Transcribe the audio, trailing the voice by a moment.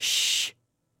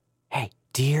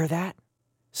Do you hear that?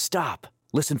 Stop.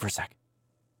 Listen for a sec.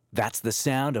 That's the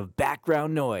sound of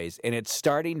background noise, and it's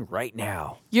starting right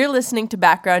now. You're listening to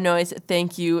Background Noise.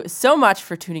 Thank you so much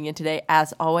for tuning in today.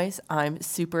 As always, I'm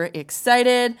super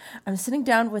excited. I'm sitting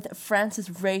down with Francis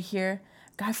Ray here,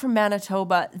 guy from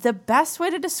Manitoba. The best way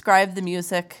to describe the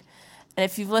music, and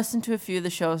if you've listened to a few of the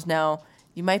shows now,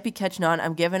 you might be catching on.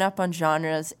 I'm giving up on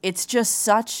genres. It's just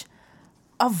such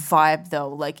a vibe, though.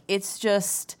 Like, it's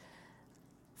just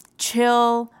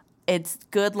chill. It's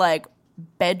good, like,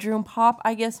 bedroom pop,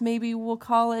 I guess maybe we'll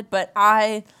call it, but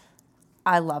I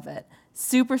love it.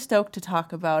 Super stoked to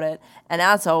talk about it. And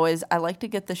as always, I like to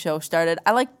get the show started.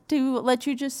 I like to let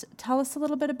you just tell us a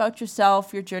little bit about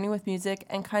yourself, your journey with music,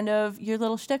 and kind of your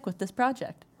little shtick with this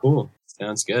project. Cool.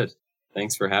 Sounds good.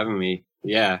 Thanks for having me.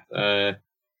 Yeah.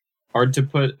 Hard to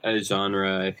put a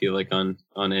genre, I feel like, on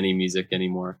any music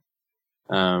anymore.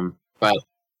 But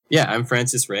yeah, I'm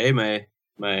Francis Ray. My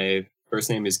first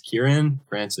name is Kieran.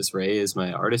 Francis Ray is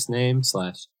my artist name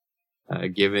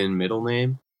 / given middle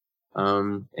name.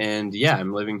 And yeah,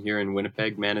 I'm living here in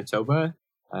Winnipeg, Manitoba.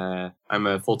 I'm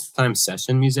a full-time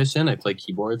session musician. I play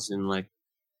keyboards in like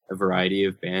a variety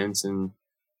of bands and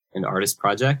artist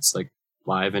projects, like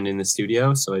live and in the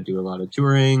studio. So I do a lot of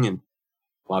touring and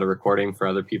a lot of recording for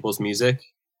other people's music.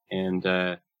 And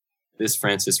this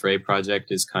Francis Ray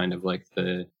project is kind of like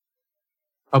the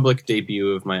public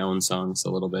debut of my own songs a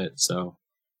little bit. So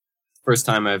first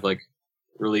time I've like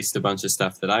released a bunch of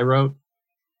stuff that I wrote.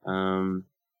 And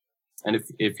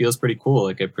it feels pretty cool.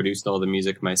 Like I produced all the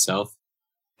music myself.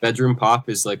 Bedroom pop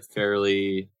is like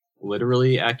fairly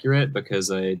literally accurate because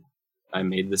I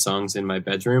made the songs in my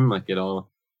bedroom. Like it all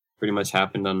pretty much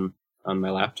happened on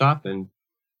my laptop. And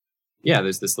yeah,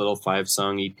 there's this little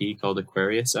 5-song EP called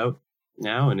Aquarius out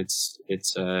now. And it's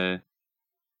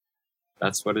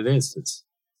that's what it is. It's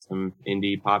some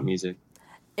indie pop music.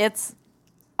 It's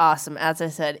awesome. As I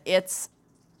said, it's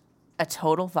a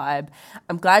total vibe.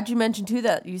 I'm glad you mentioned too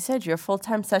that you said you're a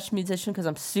full-time session musician, because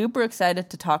I'm super excited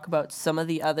to talk about some of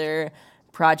the other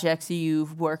projects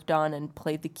you've worked on and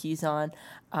played the keys on.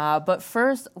 But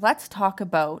first, let's talk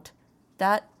about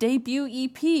that debut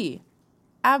EP.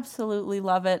 Absolutely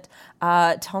love it.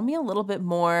 Tell me a little bit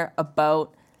more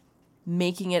about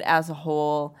making it as a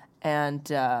whole and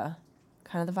kind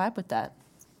of the vibe with that.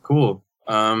 Cool.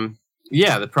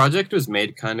 Yeah, the project was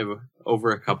made kind of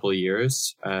over a couple of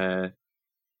years.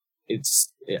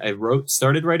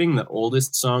 Started writing the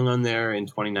oldest song on there in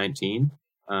 2019.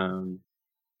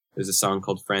 There's a song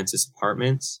called Francis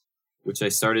Apartments, which I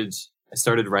started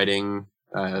writing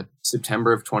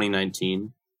September of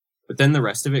 2019. But then the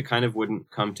rest of it kind of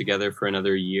wouldn't come together for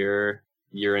another year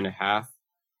and a half.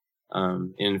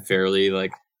 In fairly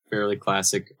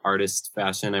classic artist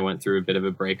fashion, I went through a bit of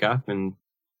a breakup, and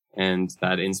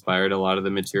that inspired a lot of the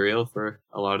material for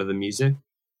a lot of the music.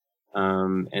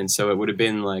 And so it would have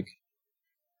been like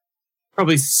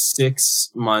probably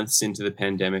 6 months into the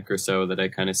pandemic or so that I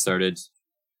kind of started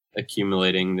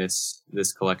accumulating this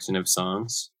collection of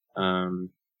songs, kind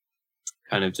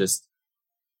of just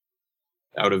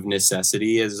out of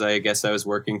necessity, as I guess I was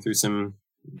working through some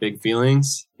big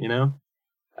feelings, you know?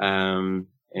 So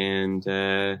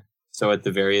at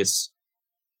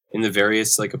in the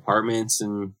various like apartments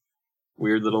and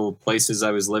weird little places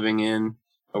I was living in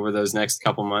over those next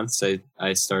couple months,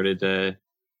 I started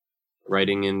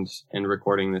writing and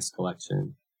recording this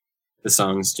collection. The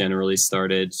songs generally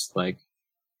started like,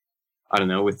 I don't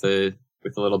know, with a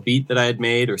little beat that I had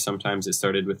made, or sometimes it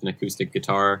started with an acoustic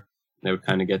guitar, and I would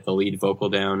kind of get the lead vocal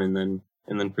down and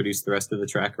then produce the rest of the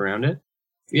track around it.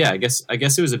 Yeah, I guess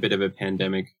it was a bit of a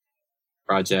pandemic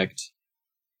project.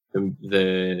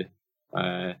 The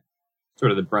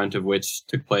sort of the brunt of which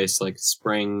took place like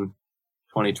spring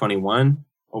 2021.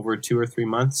 Over 2 or 3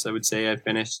 months, I would say I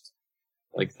finished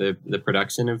like the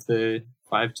production of the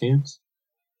 5 tunes.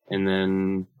 And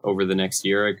then over the next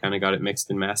year, I kind of got it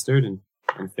mixed and mastered and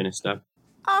finished up.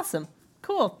 Awesome.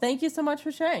 Cool. Thank you so much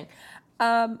for sharing.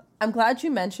 I'm glad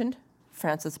you mentioned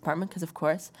Francis Apartment, because of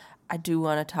course I do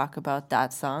want to talk about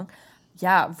that song.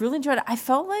 Yeah, really enjoyed it. I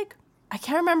felt like, I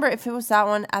can't remember if it was that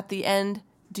one at the end.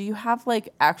 Do you have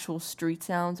like actual street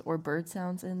sounds or bird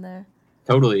sounds in there?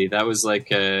 Totally. That was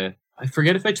like, I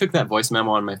forget if I took that voice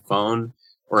memo on my phone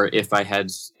or if I had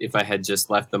just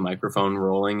left the microphone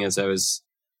rolling as I was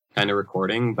kind of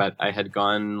recording, but I had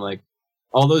gone like,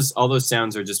 all those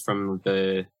sounds are just from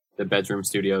the bedroom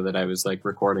studio that I was like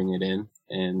recording it in.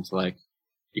 And like,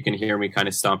 you can hear me kind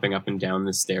of stomping up and down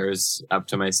the stairs up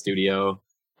to my studio.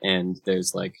 And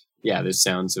there's like, yeah, there's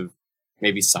sounds of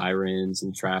maybe sirens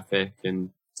and traffic and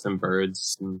some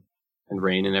birds and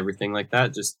rain and everything like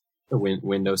that. Just the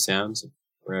window sounds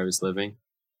where I was living.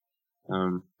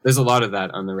 There's a lot of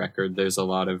that on the record. There's a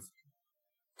lot of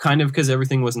kind of because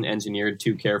everything wasn't engineered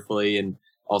too carefully, and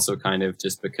also kind of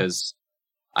just because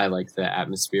I like the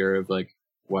atmosphere of like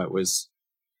what was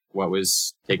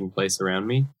taking place around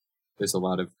me. There's a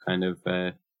lot of kind of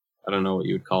I don't know what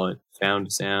you would call it,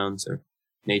 found sounds or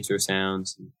nature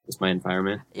sounds. It's my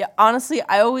environment. Yeah, honestly,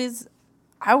 I always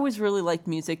really like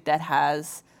music that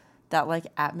has that like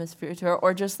atmosphere to it,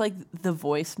 or just like the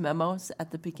voice memos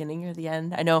at the beginning or the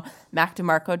end. I know Mac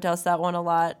DeMarco does that one a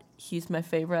lot. He's my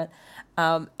favorite.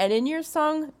 And in your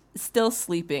song, Still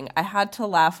Sleeping, I had to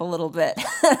laugh a little bit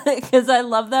because I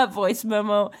love that voice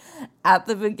memo at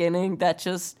the beginning that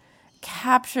just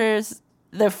captures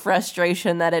the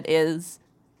frustration that it is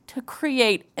to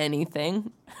create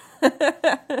anything.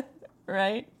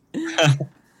 Right?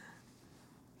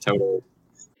 Totally.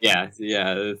 Yeah.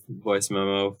 The voice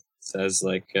memo says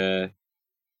like, this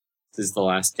is the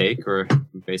last take, or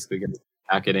I'm basically going to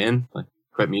pack it in, like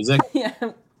quit music. Yeah.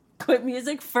 Quit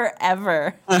music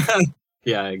forever.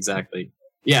 Yeah, exactly.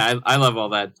 Yeah, I love all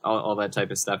that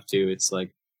type of stuff too. It's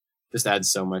like just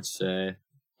adds so much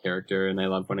character, and I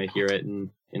love when I hear it in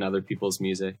other people's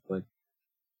music. Like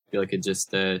I feel like it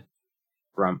just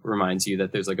reminds you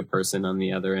that there's like a person on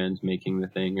the other end making the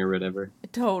thing or whatever.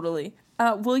 Totally.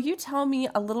 Will you tell me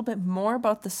a little bit more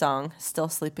about the song Still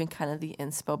Sleeping, kind of the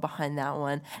inspo behind that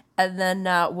one, and then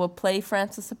we'll play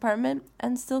Francis Apartment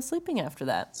and Still Sleeping after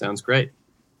that. Sounds great.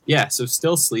 Yeah, so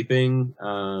Still Sleeping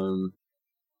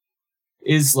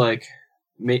is like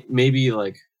maybe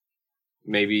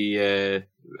a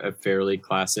fairly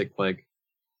classic like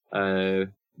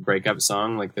breakup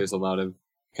song. Like there's a lot of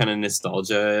kind of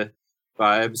nostalgia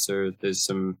vibes, or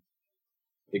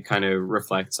it kind of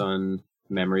reflects on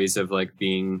memories of like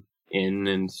being in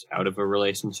and out of a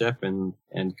relationship, and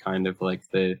kind of like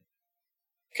the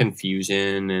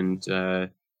confusion and I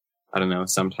don't know,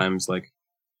 sometimes like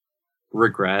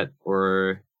regret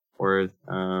or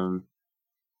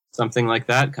something like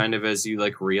that, kind of as you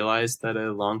like realize that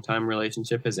a long time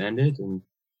relationship has ended, and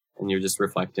you're just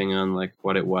reflecting on like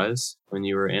what it was when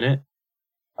you were in it.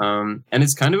 And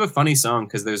it's kind of a funny song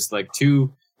because there's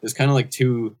kind of like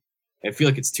two, I feel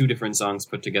like it's two different songs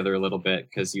put together a little bit,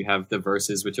 because you have the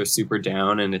verses which are super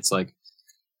down, and it's like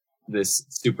this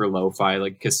super lo-fi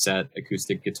like cassette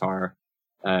acoustic guitar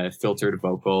filtered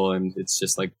vocal, and it's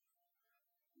just like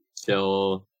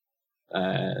chill,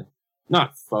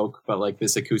 not folk, but like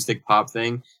this acoustic pop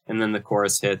thing. And then the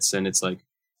chorus hits, and it's like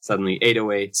suddenly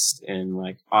 808s and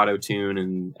like auto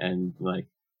tune and like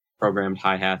programmed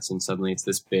hi-hats, and suddenly it's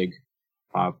this big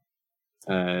pop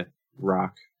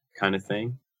rock kind of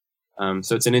thing.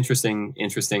 So it's an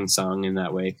interesting song in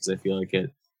that way, because I feel like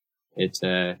it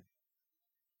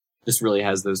just really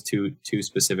has those two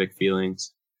specific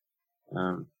feelings.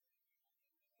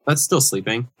 But Still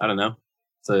Sleeping, I don't know.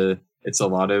 It's a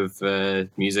lot of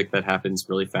music that happens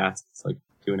really fast. It's like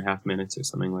 2.5 minutes or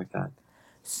something like that.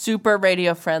 Super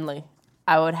radio friendly,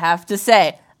 I would have to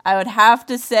say.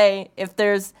 If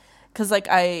there's, because like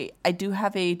I do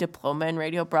have a diploma in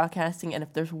radio broadcasting, and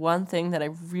if there's one thing that I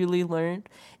really learned,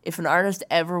 if an artist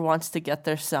ever wants to get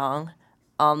their song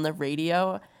on the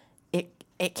radio,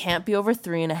 it can't be over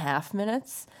 3.5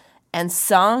 minutes, and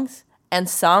songs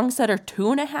that are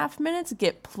 2.5 minutes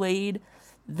get played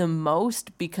the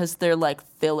most because they're like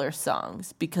filler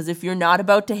songs. Because if you're not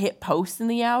about to hit post in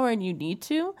the hour and you need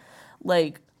to,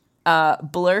 like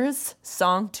Blur's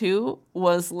song 2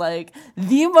 was like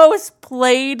the most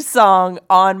played song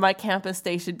on my campus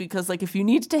station, because like if you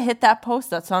need to hit that post,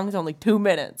 that song is only 2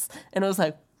 minutes, and it was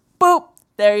like boop,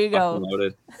 there you go.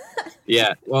 Loaded.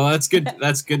 Yeah, well, that's good.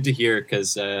 That's good to hear,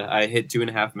 because I hit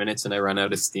 2.5 minutes and I run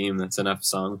out of steam. That's enough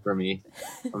song for me.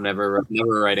 I'm never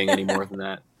writing any more than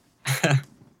that.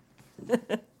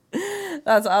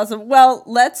 That's awesome. Well,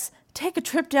 let's take a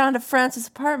trip down to Francis'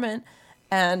 apartment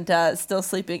and Still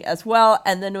Sleeping as well.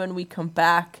 And then when we come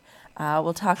back,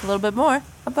 we'll talk a little bit more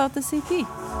about the CP.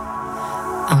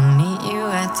 I'll meet you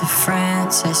at the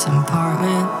Francis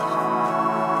apartment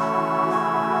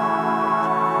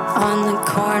on the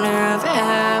corner of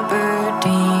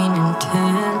Aberdeen and 10.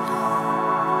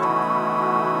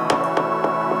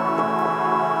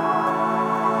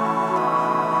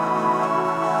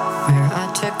 Where I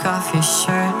took off your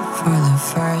shirt for the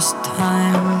first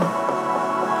time,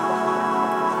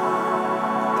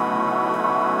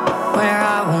 where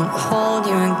I won't hold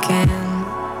you again.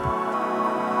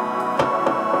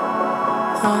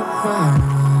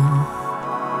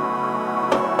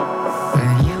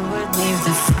 Where you would leave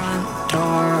the front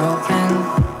door open,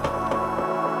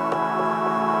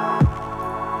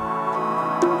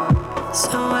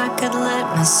 so I could let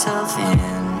myself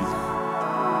in.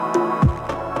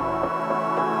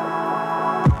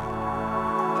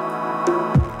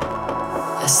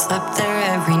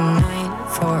 every night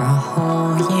for a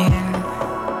whole year.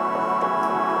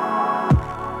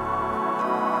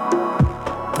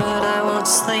 But I won't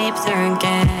sleep there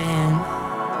again.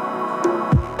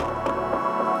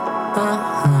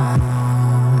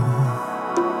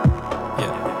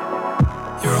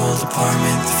 Your old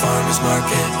apartment, the farmer's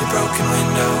market, your broken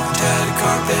window, tattered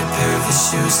carpet, pair of his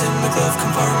shoes in the glove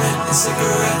compartment, and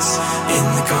cigarettes in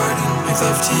the garden. Make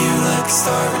love to you like a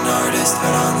starving artist,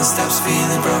 out on the steps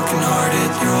feeling broken hearted.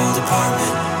 Your old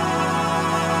apartment.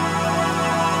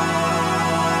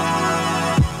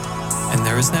 And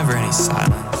there was never any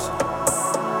silence.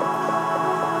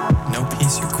 No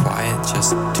peace or quiet,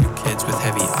 just two kids with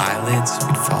heavy eyelids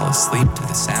who'd fall asleep to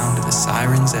the sound of the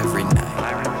sirens every night.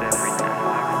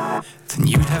 Then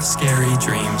you'd have scary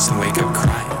dreams and wake up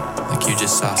crying, like you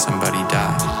just saw somebody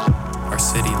die. Or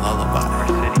city lullaby,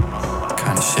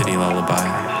 kinda shitty lullaby.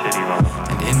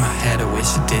 And in my head I wish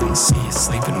I didn't see you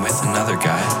sleeping with another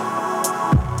guy.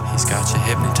 He's got you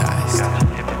hypnotized,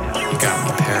 you got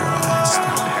me paralyzed.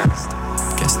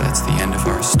 Guess that's the end of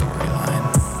our storyline.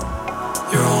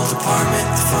 Your old apartment,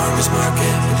 the farmer's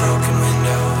market, your broken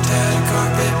window, tattered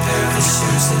carpet, pair of his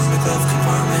shoes in the glove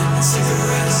compartment, and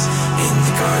cigarettes in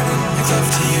the garden. Make love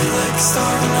to you like a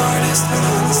starving artist, out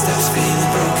on the steps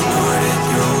feeling broken hearted.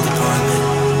 Your old apartment.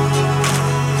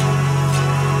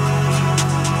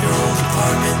 Your old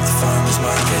apartment, the farmer's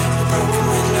market, your broken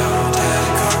window,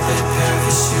 tattered carpet, pair of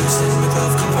his shoes in the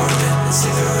glove compartment, and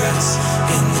cigarettes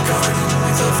in the garden.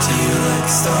 Make love to you like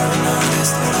a starving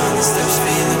artist, out on the steps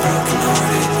feeling broken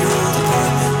hearted. Your old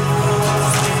apartment.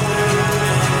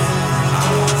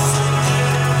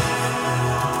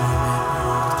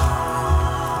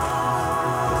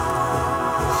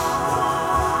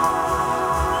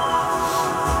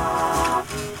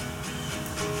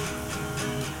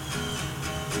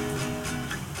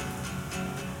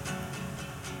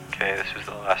 Okay, this is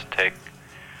the last take,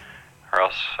 or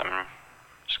else I'm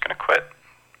just gonna quit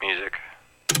music.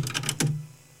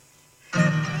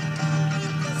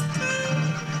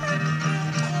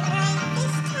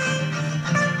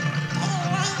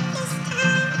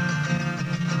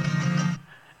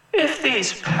 If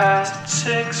these past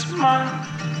 6 months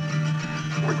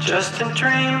were just a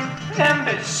dream, and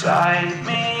beside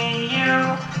me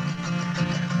you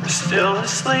were still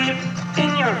asleep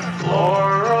in your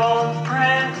floral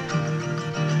print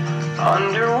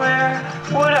underwear,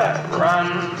 would I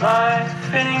run my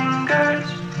fingers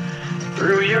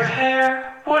through your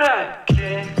hair? Would I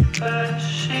kick the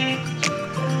sheets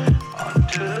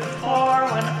onto the floor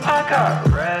when I got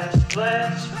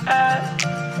restless at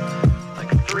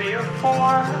like 3 or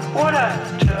 4? Would I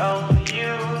tell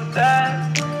you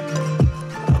that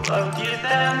I loved you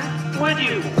then? Would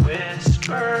you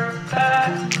whisper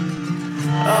back,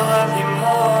 I love you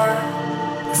more?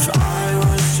 If I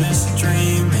was just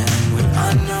dreaming, would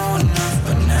I know enough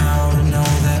by now to know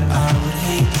that I would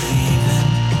hate leaving?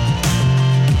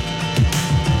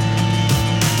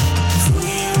 If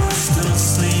we were still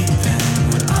sleeping,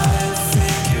 would I have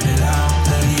figured it out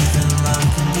that even love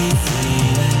can be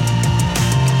fleeting?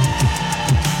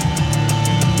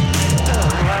 The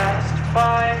last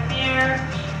 5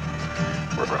 years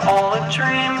were all a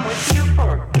dream. Would you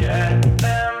forget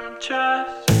them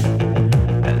just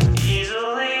as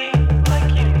easily, like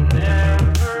you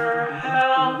never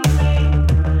held me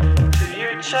to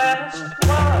your chest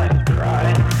while I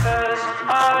cried, 'cause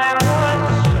I was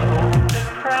so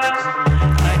depressed?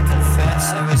 I confess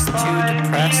I was too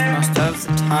depressed most of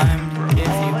the time to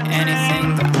give you anything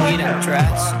but weed and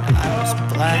dress. I was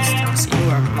blessed 'cause you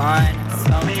were mine. I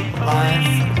felt alive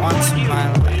for once in my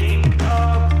life. Wake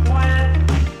up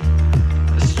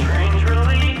with a strange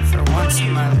relief. For once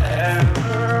in my life.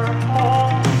 Ever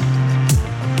hold a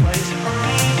place for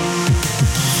me?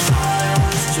 I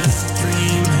was just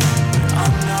dreaming, but I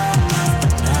know enough by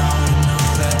now to know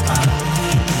that I would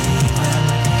hate leaving.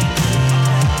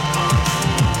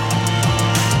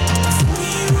 If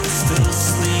we were still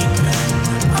sleeping,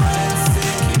 would I have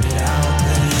figured it out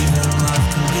that even love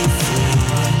can be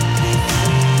fleeting?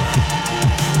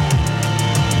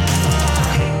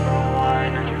 April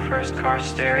wine on your first car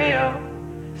stereo,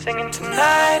 singing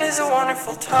tonight is a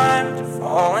wonderful time to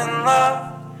fall in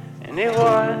love, and it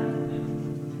was.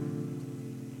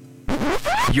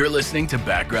 You're listening to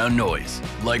Background Noise.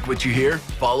 Like what you hear?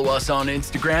 Follow us on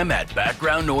Instagram at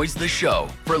Background Noise The Show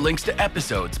for links to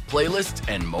episodes, playlists,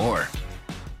 and more.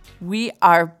 We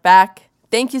are back.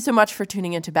 Thank you so much for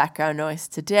tuning into Background Noise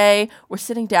today. We're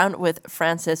sitting down with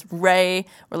Francis Ray.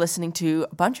 We're listening to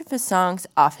a bunch of his songs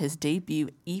off his debut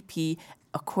EP,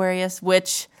 Aquarius,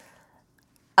 which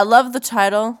I love the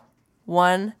title.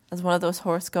 One, as one of those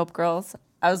horoscope girls,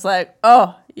 I was like,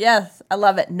 oh, Yes, I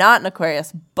love it. Not an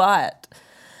Aquarius, but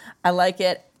I like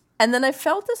it. And then I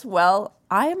felt as well,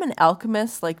 I Am an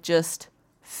Alchemist, like just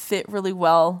fit really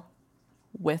well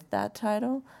with that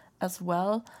title as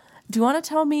well. Do you want to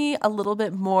tell me a little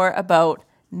bit more about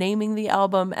naming the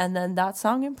album and then that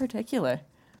song in particular?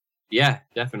 Yeah,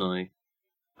 definitely.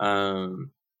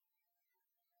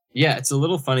 Yeah, it's a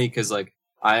little funny because like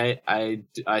I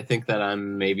think that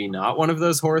I'm maybe not one of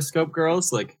those horoscope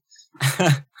girls. Like,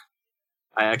 I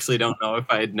actually don't know if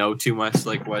I know too much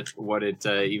like what it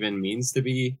even means to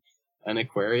be an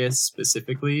Aquarius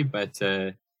specifically, but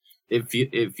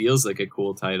it feels like a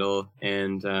cool title,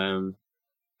 and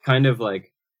kind of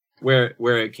like where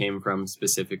it came from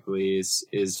specifically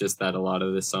is just that all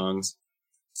of the songs,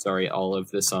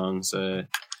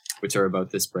 which are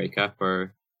about this breakup,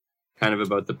 are kind of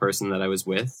about the person that I was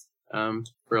with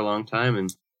for a long time,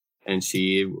 and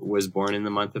she was born in the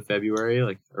month of February,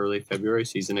 like early February.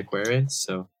 She's an Aquarius,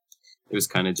 so it was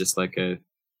kind of just like hey,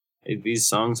 these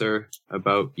songs are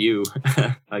about you,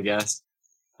 I guess.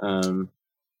 I'm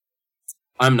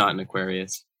not an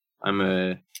Aquarius. I'm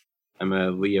a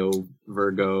Leo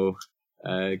Virgo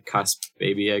cusp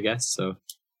baby, I guess. So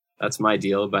that's my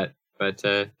deal. But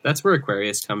that's where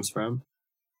Aquarius comes from.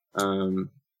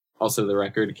 Also, the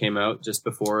record came out just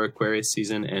before Aquarius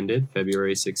season ended.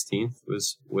 February 16th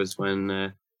was when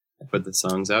I put the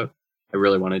songs out. I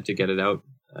really wanted to get it out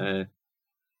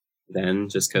then,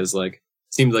 just because like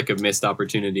seemed like a missed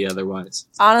opportunity otherwise.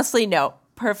 Honestly, no.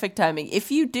 Perfect timing.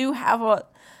 If you do have a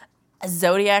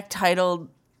Zodiac titled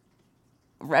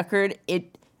record,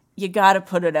 you got to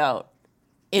put it out.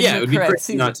 Yeah, it would be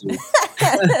crazy not to.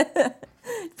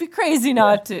 It'd be crazy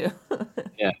not to.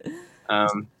 Yeah.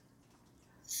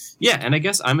 Yeah, and I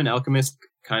guess I'm an Alchemist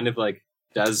kind of like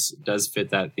does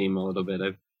fit that theme a little bit.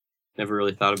 I've never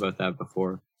really thought about that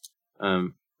before.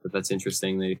 But that's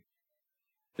interesting.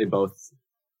 They both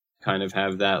kind of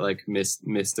have that like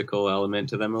mystical element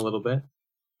to them a little bit,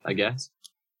 I guess.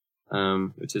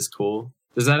 Which is cool.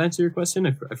 Does that answer your question?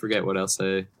 I forget what else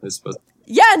I was supposed to.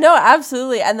 Yeah, no,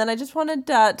 absolutely. And then I just wanted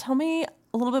to tell me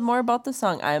a little bit more about the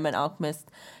song I Am an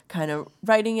Alchemist, kind of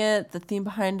writing it, the theme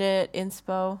behind it,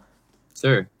 inspo.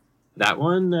 Sure. That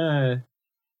one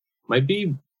might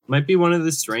be one of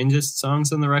the strangest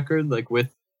songs on the record. Like with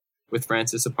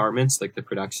Francis Apartments, like the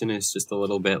production is just a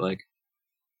little bit like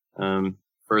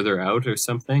further out or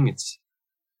something.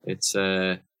 It's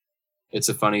a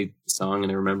funny song,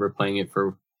 and I remember playing it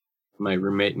for my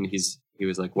roommate, and he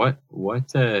was like, what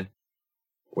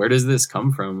where does this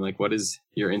come from? Like, what is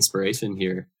your inspiration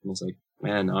here? And I was like,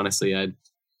 man, honestly, I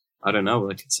don't know.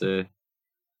 Like it's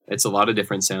a lot of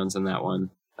different sounds in that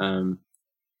one.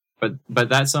 But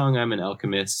that song, I'm an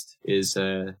Alchemist, is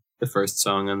the first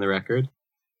song on the record.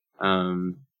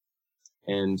 And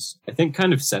I think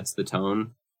kind of sets the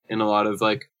tone in a lot of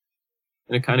like,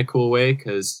 in a kind of cool way,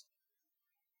 because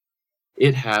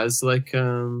it has like,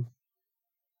 I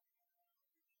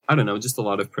don't know, just a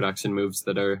lot of production moves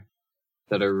that are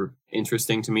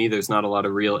interesting to me. There's not a lot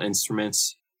of real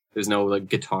instruments. There's no like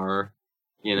guitar,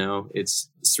 it's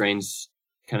strange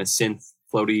kind of synth,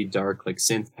 floaty, dark, like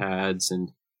synth pads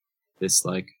and this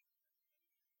like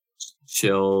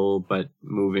chill but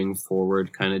moving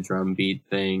forward kind of drum beat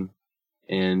thing.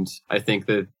 And I think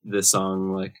that the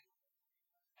song like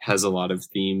has a lot of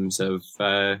themes of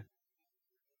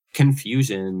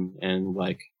confusion and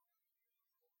like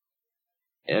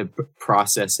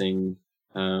processing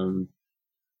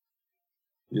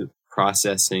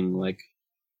like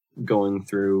going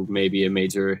through maybe a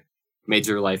major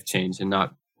life change and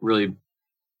not really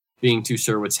being too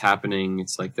sure what's happening.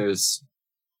 It's like there's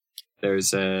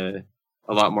a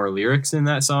lot more lyrics in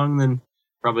that song than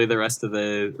probably the rest of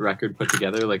the record put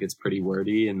together. Like it's pretty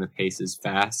wordy and the pace is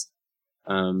fast,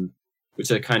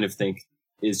 which I kind of think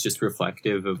is just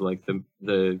reflective of like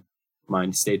the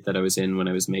mind state that I was in when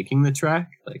I was making the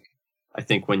track. Like I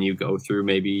think when you go through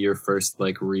maybe your first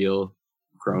like real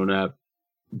grown up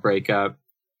breakup,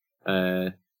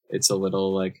 it's a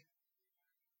little like,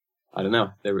 I don't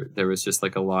know, there was just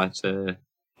like a lot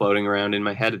floating around in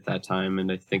my head at that time,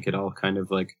 and I think it all kind of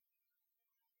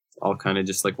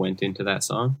just like went into that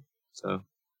song. So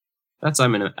that's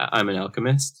I'm an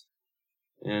Alchemist.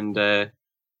 And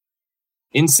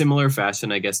in similar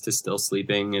fashion, I guess, to Still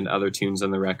Sleeping and other tunes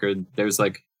on the record, there's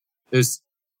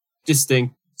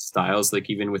distinct styles. Like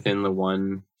even within the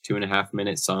 2.5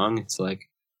 minute song, it's like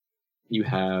you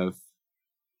have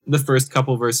the first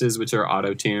couple verses which are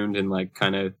auto-tuned and like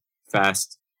kind of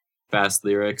fast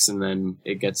lyrics, and then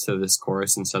it gets to this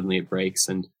chorus and suddenly it breaks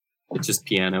and it's just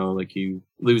piano. Like you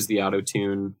lose the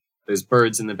auto-tune, there's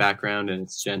birds in the background and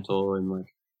it's gentle, and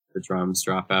like the drums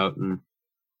drop out, and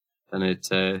then it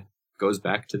goes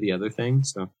back to the other thing.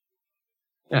 So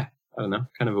yeah, I don't know,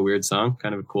 kind of a weird song,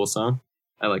 kind of a cool song.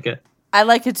 I like it. I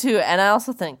like it too, and I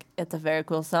also think it's a very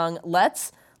cool song.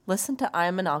 Let's listen to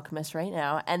I'm an Alchemist right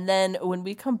now, and then when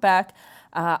we come back,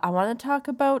 I want to talk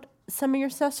about some of your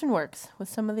session works with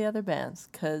some of the other bands,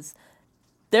 because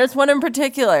there's one in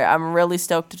particular I'm really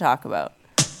stoked to talk about.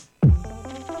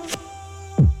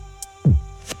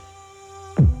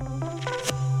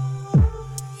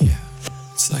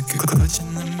 It's like a glitch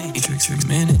in the matrix.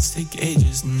 Minutes take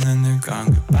ages and then they're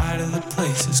gone. Goodbye to the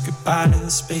places, goodbye to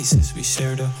the spaces we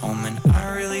shared a home. And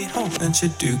I really hope that you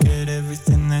do get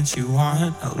everything that you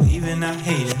want. I'll leave and I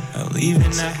hate it, I'll leave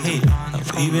and I hate it, I'll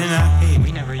leave and I hate it.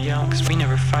 We never yell cause we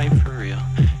never fight for real.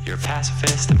 You're a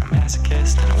pacifist, I'm a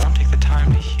masochist, and it won't take the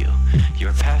time to heal. You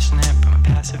are passionate, but my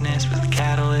passiveness was the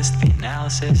catalyst. The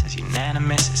analysis is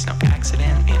unanimous, it's no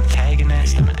accident. The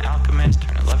antagonist, I'm an alchemist,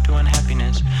 turning love to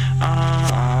unhappiness.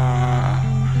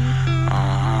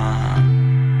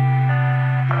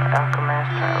 Alchemist,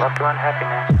 turning love to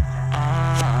unhappiness.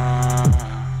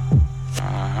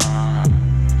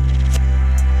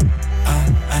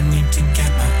 I need to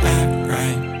get my act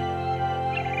right.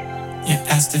 You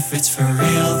asked if it's for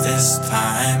real this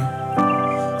time.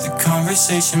 The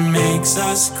conversation makes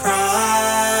us cry.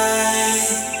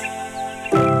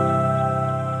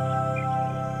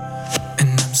 And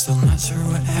I'm still not sure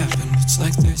what happened. It's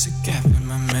like there's a gap in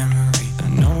my memory. I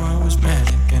know I was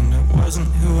manic and I wasn't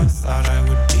who I thought I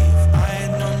would be. If I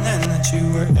had known then that you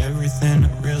were everything I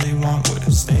really want, would I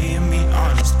stay and be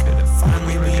honest? Could I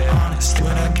finally be honest?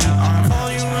 Would I be honest?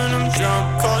 Call you when I'm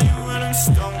drunk, call you when I'm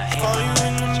stoned, call you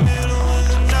in the middle of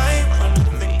the night when I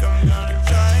think I'm gonna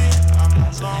die. I'm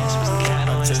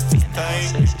alone, just as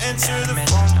tight. Answer the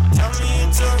phone, tell me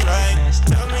it's alright,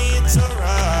 tell me it's alright.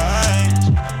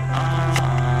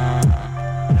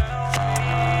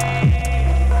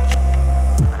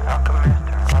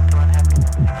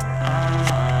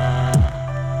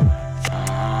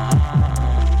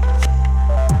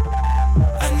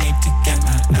 I need to get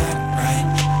my act right.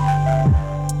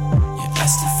 You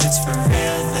asked if it's for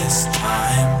real this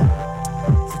time.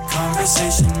 The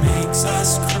conversation makes us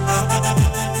cry.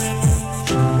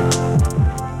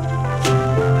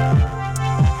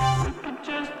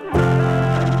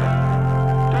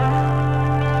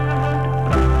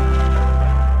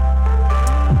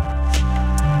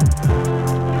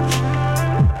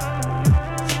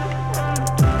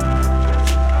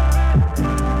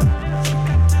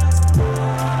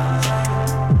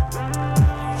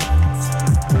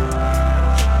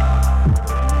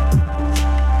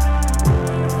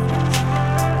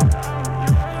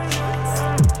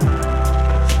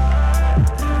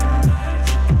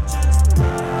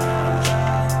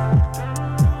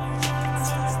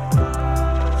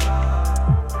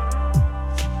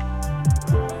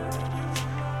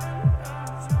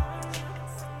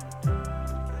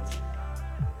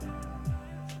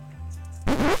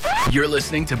 You're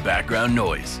listening to Background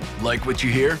Noise. Like what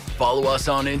you hear? Follow us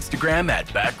on Instagram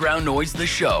at Background Noise The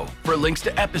Show for links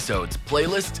to episodes,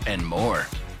 playlists, and more.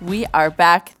 We are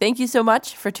back. Thank you so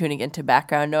much for tuning into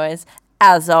Background Noise.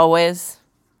 As always,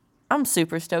 I'm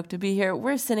super stoked to be here.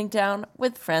 We're sitting down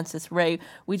with Francis Ray.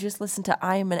 We just listened to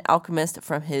I Am an Alchemist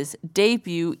from his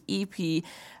debut EP,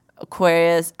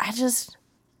 Aquarius.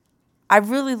 I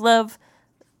really love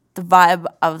the vibe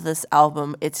of this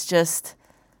album. It's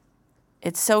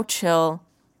so chill.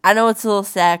 I know it's a little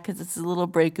sad because it's a little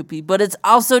breakup-y, but it's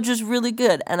also just really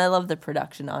good, and I love the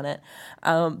production on it.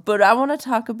 But I want to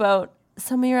talk about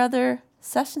some of your other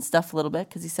session stuff a little bit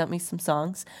because you sent me some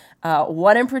songs.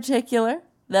 One in particular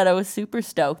that I was super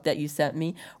stoked that you sent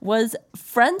me was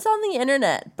Friends on the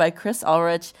Internet by Chris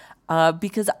Ulrich,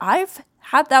 because I've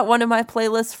had that one in my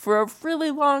playlist for a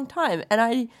really long time, and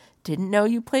I didn't know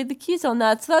you played the keys on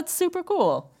that, so that's super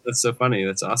cool. That's so funny.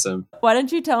 That's awesome. Why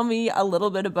don't you tell me a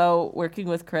little bit about working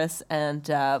with Chris and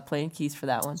playing keys for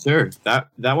that one? Sure.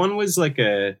 That one was like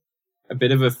a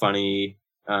bit of a funny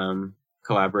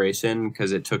collaboration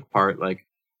because it took part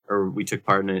we took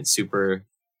part in it super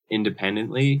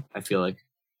independently. I feel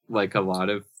like a lot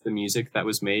of the music that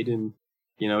was made in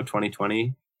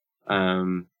 2020.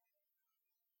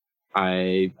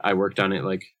 I worked on it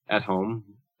like at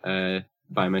home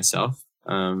by myself.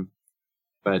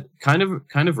 But kind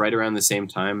of right around the same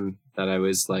time that I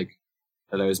was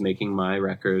making my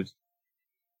record,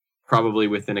 probably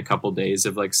within a couple days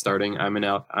of like starting I'm an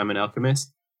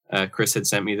Alchemist, Chris had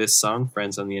sent me this song,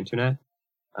 Friends on the Internet.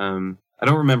 I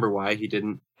don't remember why he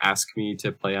didn't ask me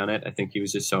to play on it. I think he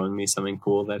was just showing me something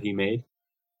cool that he made.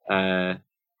 But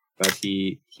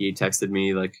he texted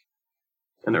me like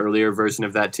an earlier version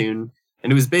of that tune,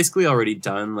 and it was basically already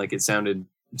done. Like it sounded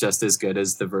just as good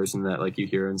as the version that like you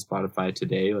hear on Spotify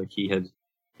today. Like he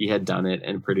had done it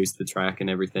and produced the track and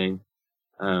everything.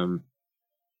 But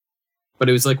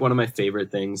it was like one of my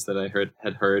favorite things that I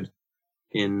had heard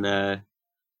in a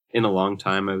long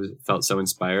time. Felt so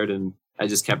inspired, and I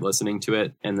just kept listening to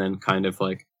it, and then kind of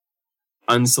like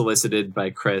unsolicited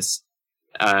by Chris,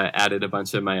 added a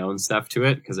bunch of my own stuff to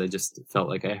it because I just felt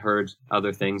like I heard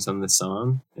other things on the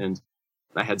song, and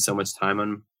I had so much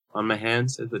time on my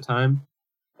hands at the time.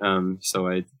 So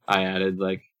I added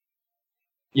like,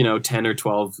 10 or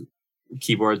 12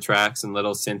 keyboard tracks and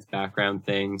little synth background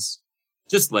things,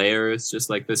 just layers, just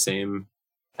like the same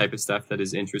type of stuff that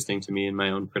is interesting to me in my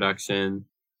own production.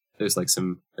 There's like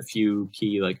a few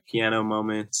key like piano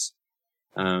moments,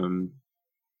 and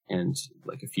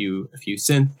like a few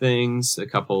synth things, a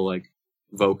couple like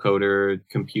vocoder,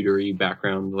 computery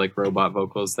background, like robot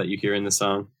vocals that you hear in the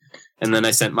song. And then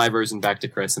I sent my version back to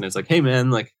Chris, and it's like, hey man,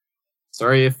 like,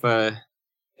 sorry if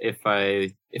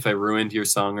I ruined your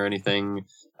song or anything.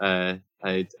 I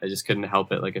just couldn't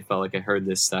help it. Like, I felt like I heard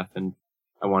this stuff and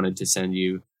I wanted to send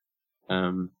you,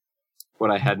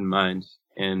 what I had in mind.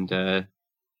 And,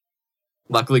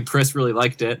 luckily Chris really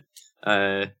liked it.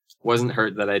 Wasn't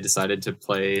hurt that I decided to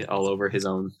play all over his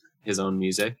own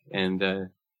music, and,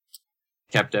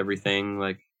 kept everything,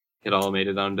 like, it all made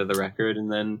it onto the record.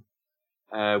 And then,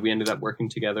 we ended up working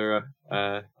together,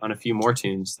 on a few more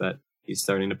tunes that he's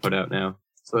starting to put out now.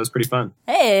 So it was pretty fun.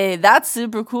 Hey, that's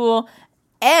super cool.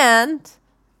 And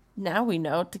now we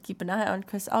know to keep an eye on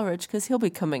Chris Ulrich, because he'll be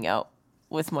coming out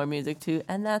with more music too,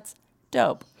 and that's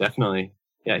dope. Definitely.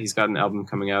 Yeah, he's got an album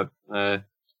coming out.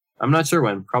 I'm not sure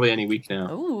when, probably any week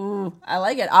now. Ooh, I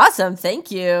like it. Awesome.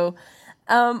 Thank you.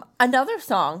 Another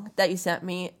song that you sent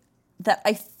me that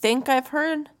I think I've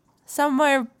heard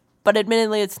somewhere, but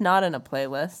admittedly it's not in a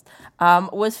playlist,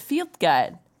 was Field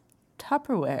Guide,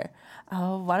 Tupperware.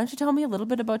 Why don't you tell me a little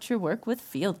bit about your work with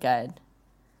Field Guide?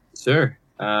 Sure.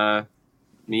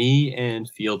 Me and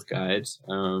Field Guide,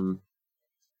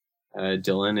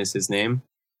 Dylan is his name,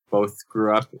 both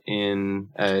grew up in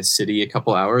a city a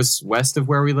couple hours west of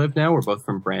where we live now. We're both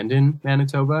from Brandon,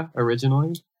 Manitoba,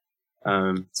 originally.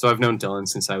 So I've known Dylan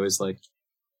since I was like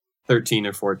 13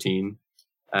 or 14,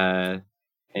 and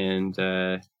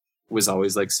was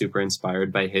always like super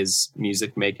inspired by his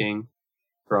music making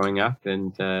growing up.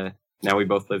 And now we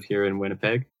both live here in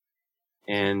Winnipeg.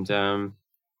 And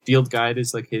Field Guide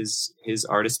is like his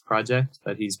artist project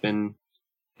that he's been,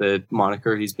 the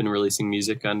moniker he's been releasing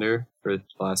music under for the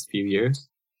last few years.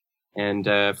 And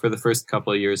for the first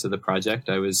couple of years of the project,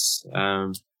 I was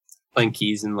playing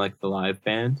keys in like the live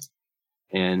band.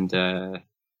 And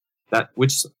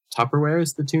which Tupperware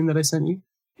is the tune that I sent you?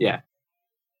 Yeah.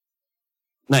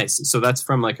 Nice. So that's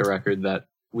from like a record that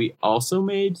we also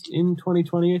made in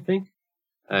 2020, I think.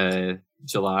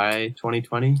 July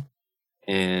 2020.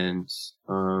 And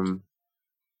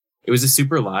it was a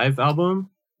super live album.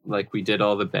 Like, we did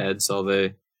all the beds, all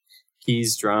the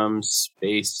keys, drums,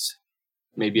 bass,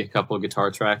 maybe a couple of guitar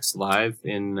tracks live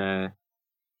in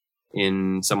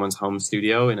someone's home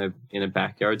studio, in a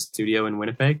backyard studio in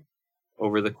Winnipeg,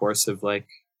 over the course of like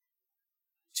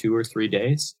 2 or 3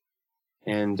 days.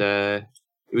 And it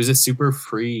was a super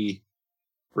free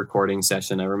recording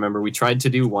session. I remember we tried to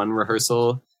do one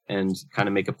rehearsal and kind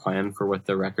of make a plan for what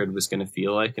the record was going to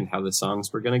feel like and how the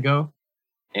songs were going to go.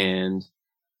 And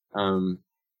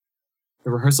the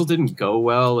rehearsal didn't go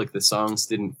well. Like, the songs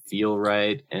didn't feel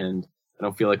right, and I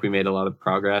don't feel like we made a lot of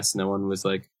progress. No one was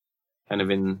like kind of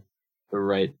in the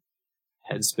right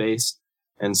headspace.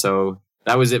 And so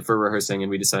that was it for rehearsing, and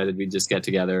we decided we'd just get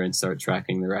together and start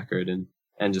tracking the record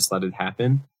and just let it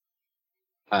happen.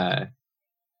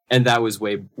 And that was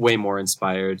way more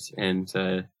inspired. And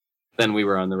then we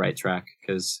were on the right track,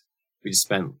 because we just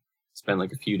spent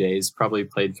like a few days, probably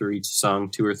played through each song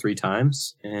 2 or 3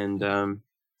 times. And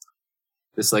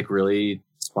this like really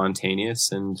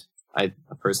spontaneous, and I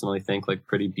personally think like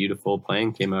pretty beautiful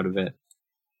playing came out of it.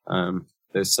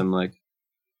 There's some like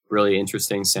really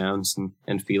interesting sounds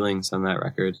and feelings on that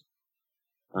record.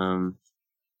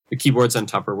 The keyboards on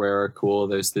Tupperware are cool.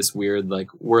 There's this weird like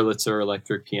Wurlitzer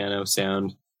electric piano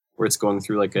sound where it's going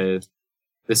through like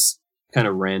this kind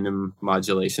of random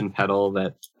modulation pedal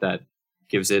that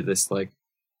gives it this like,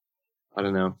 I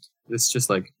don't know, it's just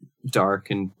like dark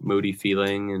and moody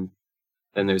feeling. And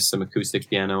then there's some acoustic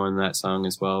piano in that song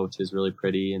as well, which is really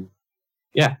pretty. And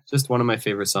yeah, just one of my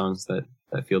favorite songs that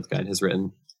Field Guide has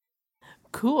written.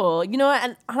 Cool. You know,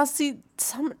 and honestly,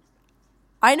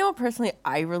 I know personally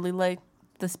I really like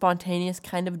the spontaneous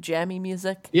kind of jammy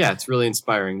music. Yeah, it's really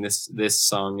inspiring. This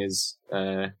song is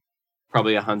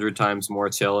probably 100 times more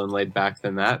chill and laid back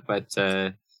than that, but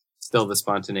still the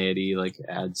spontaneity like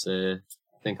adds I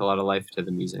think a lot of life to the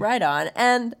music. Right on.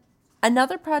 And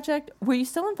another project, were you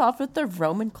still involved with the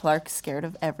Roman Clark Scared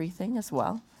of Everything as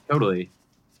well? Totally.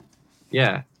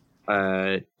 Yeah.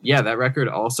 That record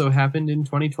also happened in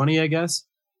 2020, I guess.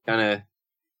 Kind of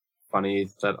funny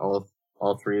that all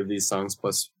three of these songs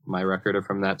plus my record are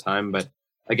from that time, but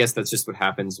I guess that's just what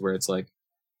happens, where it's like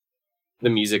the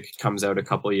music comes out a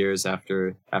couple years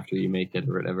after you make it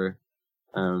or whatever.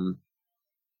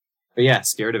 But yeah,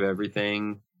 Scared of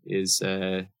Everything is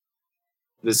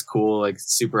this cool, like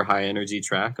super high energy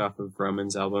track off of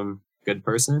Roman's album Good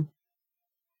Person,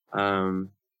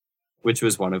 which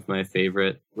was one of my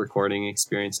favorite recording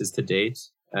experiences to date.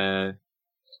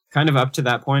 Kind of up to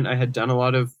that point, I had done a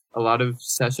lot of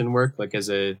session work, like as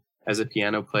a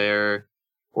piano player,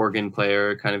 organ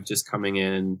player, kind of just coming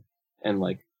in and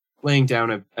like laying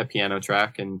down a piano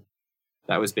track, and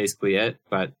that was basically it.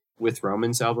 But with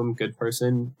Roman's album Good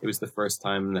Person, it was the first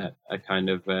time that I kind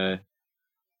of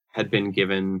had been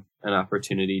given an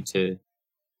opportunity to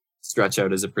stretch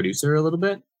out as a producer a little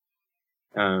bit,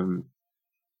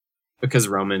 because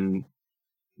Roman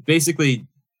basically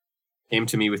came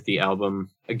to me with the album.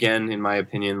 Again, in my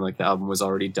opinion, like the album was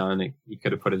already done. He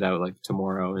could have put it out like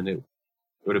tomorrow and it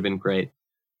would have been great.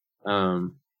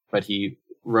 But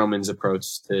Roman's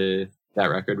approach to that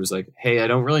record was like, hey, I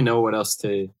don't really know what else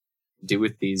to do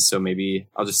with these, so maybe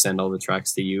I'll just send all the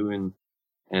tracks to you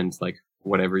and like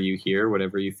whatever you hear,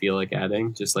 whatever you feel like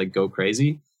adding, just like go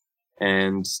crazy.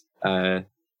 And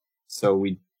so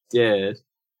we did.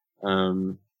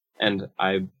 And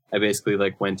I basically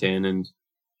like went in and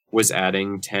was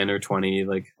adding 10 or 20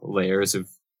 like layers of,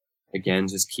 again,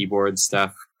 just keyboard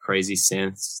stuff, crazy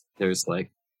synths. There's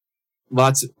like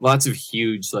lots of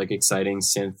huge, like exciting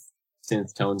synth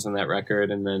tones on that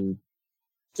record. And then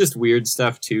just weird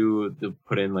stuff too. They'll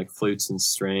put in like flutes and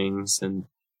strings and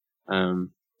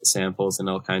samples and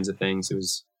all kinds of things. It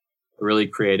was a really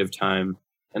creative time.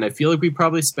 And I feel like we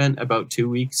probably spent about 2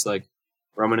 weeks, like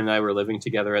Roman and I were living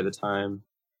together at the time,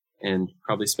 and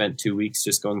probably spent 2 weeks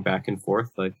just going back and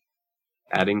forth, like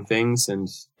adding things and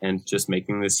just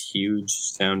making this huge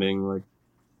sounding, like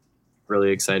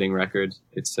really exciting record.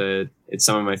 It's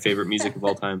some of my favorite music of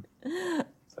all time.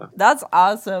 So. That's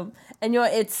awesome. And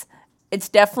it's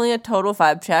definitely a total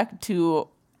vibe check to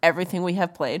everything we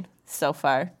have played so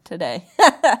far today.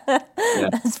 Yeah.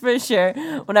 That's for sure.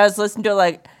 When I was listening to it,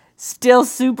 like still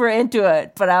super into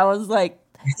it, but I was like,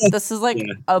 this is like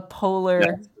a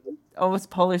almost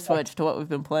polar switch to what we've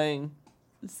been playing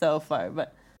so far.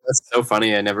 But that's so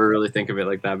funny. I never really think of it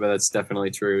like that, but that's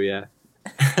definitely true. Yeah.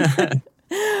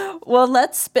 Well,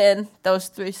 let's spin those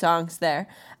 3 songs there.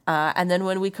 And then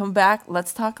when we come back,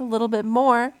 let's talk a little bit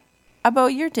more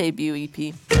about your debut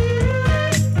EP.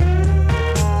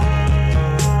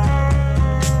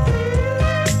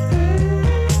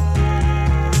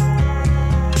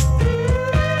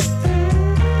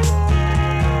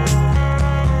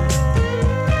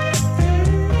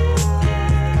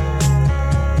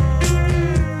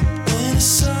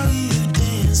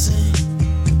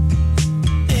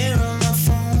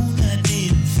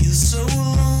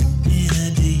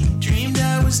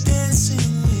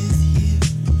 Dancing with you,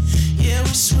 yeah, we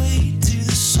swayed to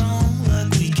the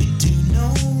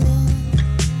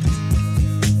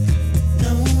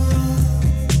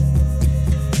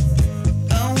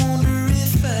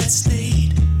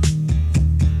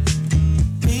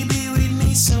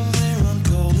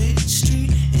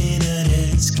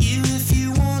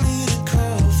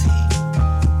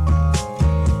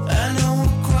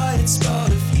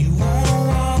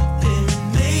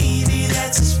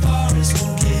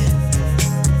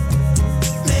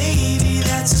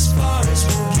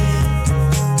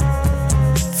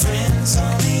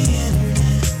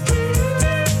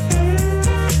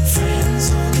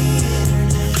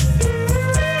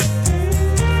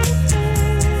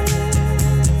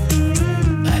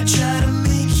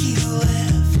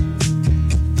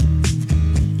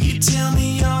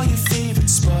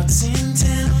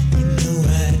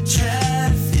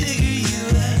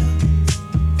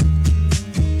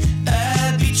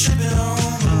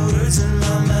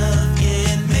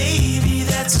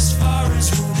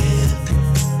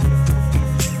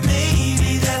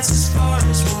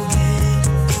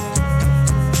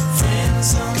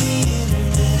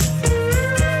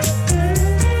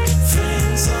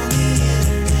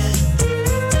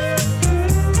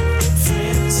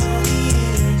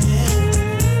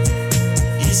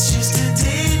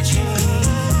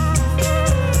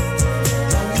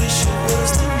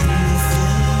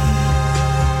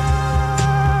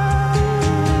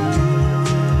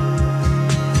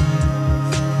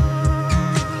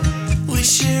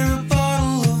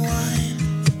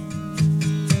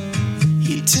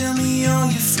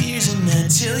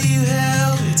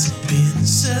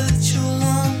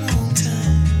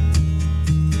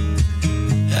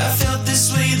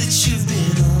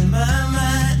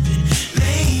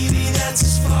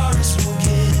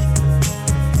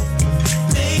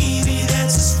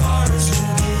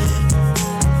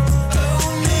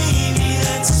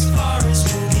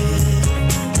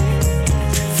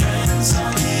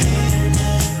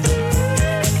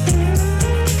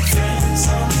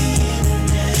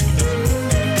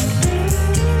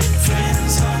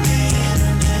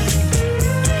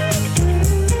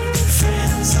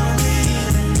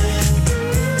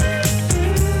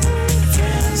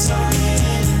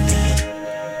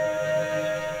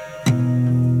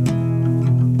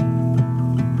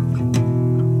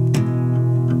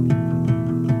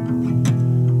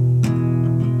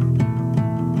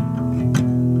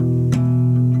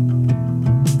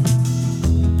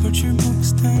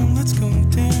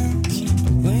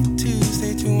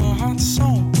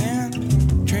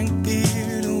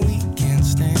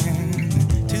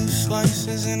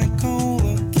slices in a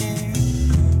cola can.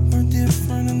 We're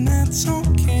different and that's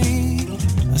okay.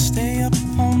 I stay up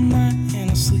all night and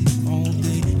I sleep all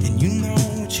day. And you know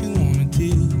what you wanna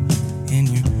do, and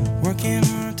you're working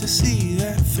hard to see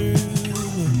that through.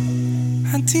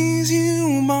 I tease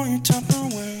you about your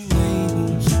Tupperware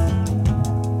labels,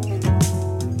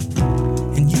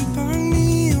 and you bug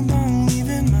me about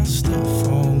leaving my stuff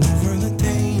all over the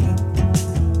table.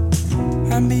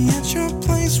 I'd be at your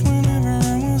place whenever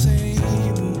I was able.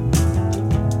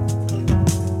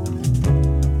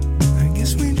 I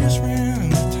guess we just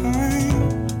ran out of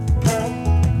time,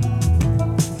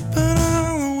 but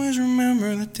I'll always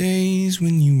remember the days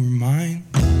when you were mine.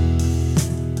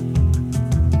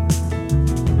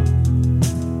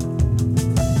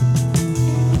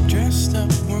 Dressed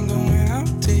up, we're going out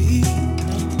to eat.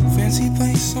 Fancy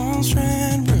place on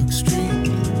Stradbroke Street.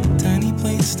 Tiny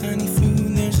place, tiny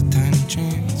food, there's a tiny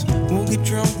chance we'll get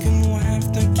drunk and we'll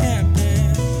have to cap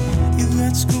it. You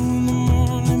got school in the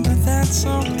morning, but that's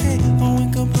okay. I'll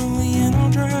wake up early and I'll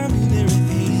drive you there at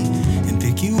 8 and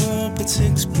pick you up at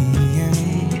 6 p.m.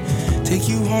 Take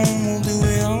you home, we'll do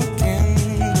it all again.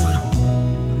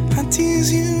 But I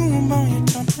tease you about your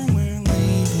Tupperware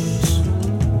labels,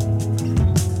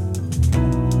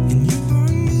 and you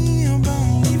bug me about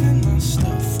leaving my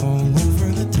stuff all over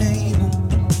the table.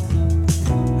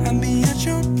 I'd be at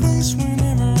your place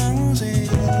whenever I was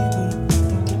able.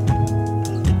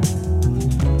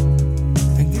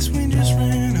 I guess we just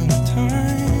ran out of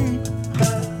time,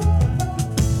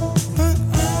 but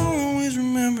I'll always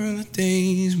remember the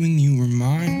days when you were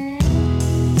mine.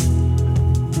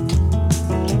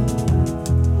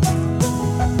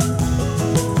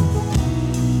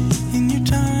 In your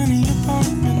tiny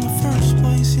apartment, the first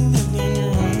place you lived on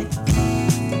your own.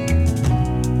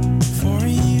 For a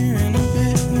year and a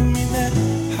bit, we made that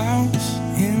house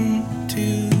into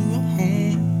a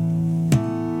home.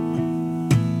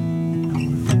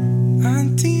 I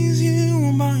tease you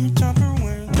about your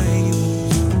Tupperware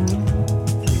labels,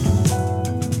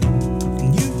 and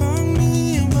you bug me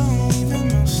about leaving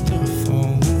my stuff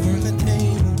all over the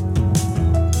table.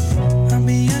 I'll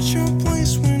be at your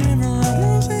place whenever I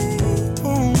was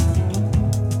able.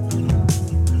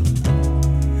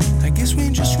 I guess we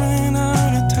just ran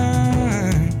out of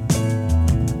time,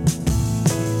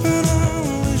 but I'll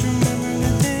always remember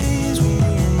the days when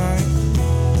you were mine.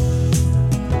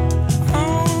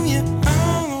 Oh yeah,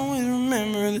 I'll always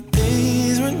remember the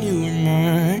days when you were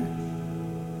mine.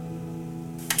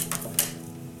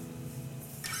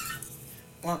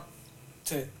 1,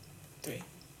 2, 3.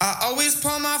 I always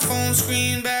pull my phone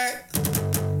screen back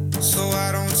so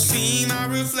I don't see my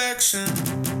reflection.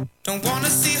 Don't wanna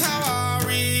see how I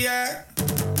react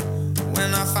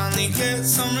when I finally get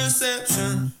some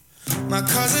reception. My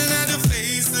cousin had to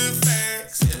face the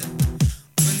facts, yeah,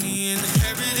 when he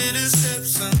inherited his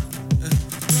stepson.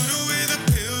 Put away the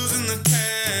pills and the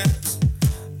tabs.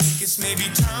 Think it's maybe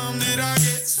time that I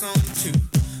get some too.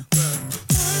 But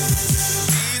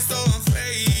he's so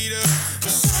afraid of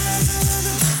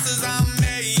the monsters I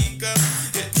make up.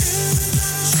 Yeah,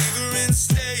 shiver and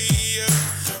stay up.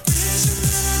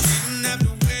 Didn't have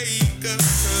to wake up,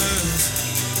 'cause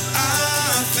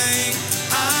I think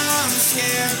I'm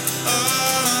scared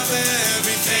of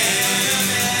everything.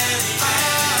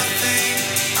 I think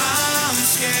I'm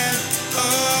scared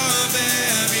of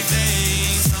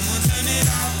everything. Someone turn it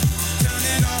off, turn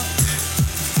it off.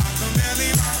 I can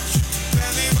barely watch,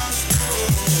 barely watch. Oh,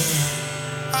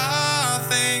 I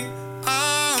think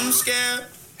I'm scared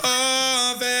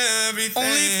of everything.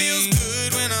 Only feels good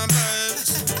when I'm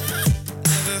buzzed.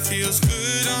 Never feels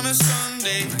good on a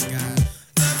Sunday.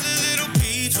 Love the little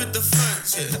beach with the fun,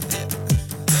 yeah.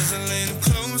 Nuzzling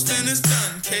close, then it's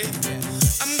done, okay?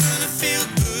 I'm gonna feel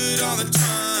good all the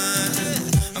time.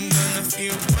 I'm gonna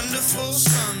feel wonderful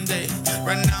someday.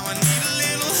 Right now I need a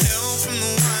little help from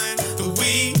the wine, the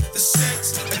weed, the sex,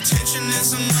 attention and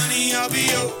some money. I'll be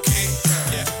okay.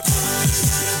 Yeah.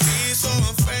 Be so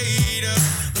afraid of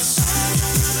the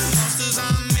monsters I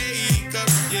make up.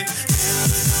 Yeah.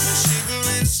 Shiver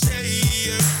and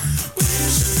stay up.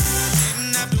 Wish I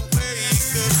didn't have to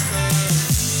wake up.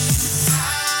 'Cause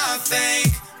I think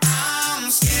I'm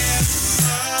scared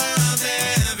of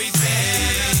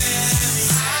everything.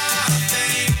 I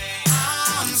think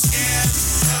I'm scared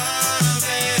of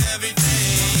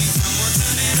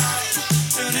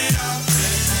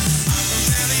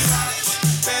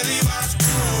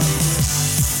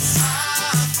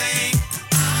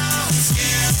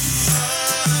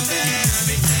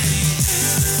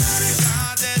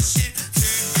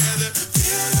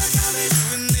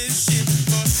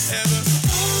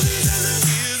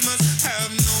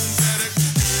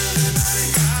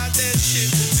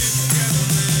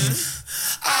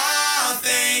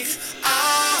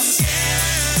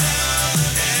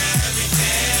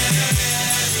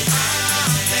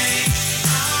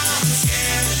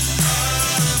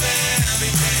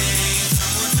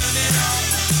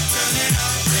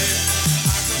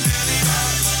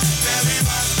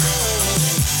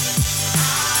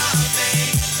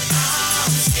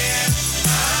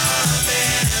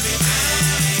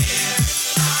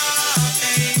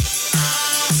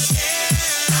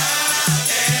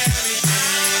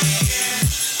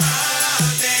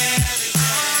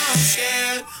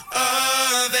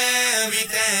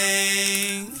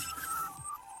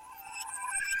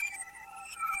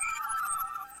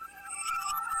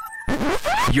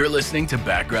You're listening to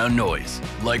Background Noise.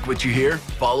 Like what you hear?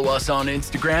 Follow us on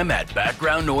Instagram at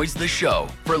Background Noise The Show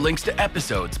for links to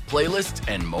episodes, playlists,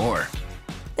 and more.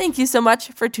 Thank you so much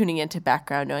for tuning into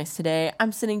Background Noise today.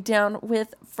 I'm sitting down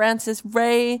with Francis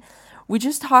Ray. We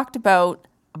just talked about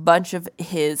a bunch of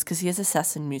his, because he is a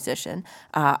session musician,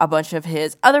 a bunch of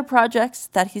his other projects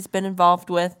that he's been involved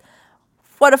with.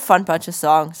 What a fun bunch of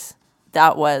songs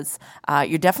that was.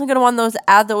 You're definitely going to want to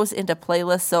add those into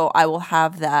playlists, so I will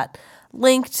have that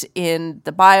linked in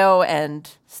the bio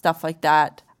and stuff like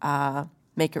that.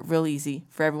 Make it real easy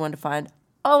for everyone to find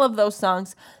all of those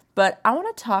songs. But I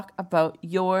want to talk about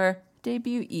your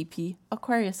debut EP,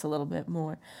 Aquarius, a little bit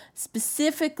more.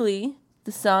 Specifically,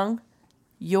 the song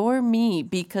You're Me,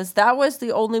 because that was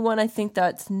the only one I think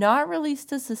that's not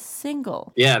released as a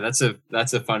single. Yeah, that's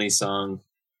a funny song.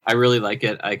 I really like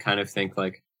it. I kind of think,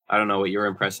 like, I don't know what your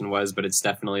impression was, but it's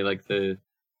definitely like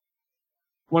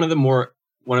one of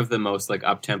the most like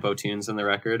up-tempo tunes on the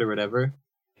record or whatever.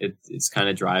 It's kind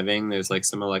of driving. There's like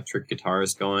some electric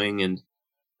guitars going, and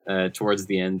towards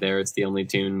the end there, it's the only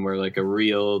tune where like a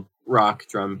real rock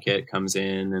drum kit comes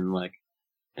in and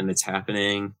it's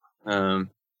happening. But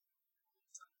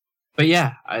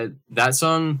yeah, that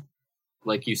song,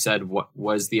 like you said,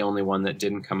 was the only one that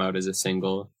didn't come out as a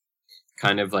single.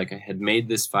 Kind of like I had made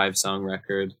this 5-song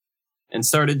record and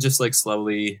started just like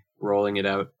slowly rolling it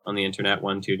out on the internet,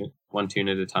 one tune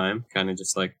at a time, kind of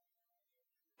just like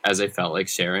as I felt like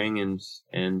sharing, and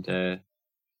I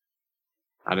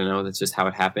don't know, that's just how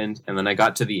it happened. And then I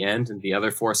got to the end and the other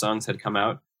 4 songs had come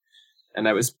out, and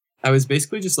I was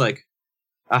basically just like,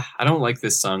 I don't like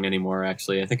this song anymore,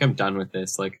 actually. I think I'm done with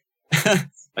this. Like, I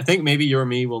think maybe You're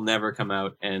Me will never come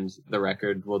out, and the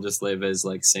record will just live as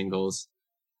like singles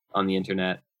on the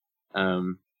internet.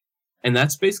 And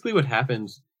that's basically what happened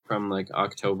from like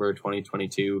October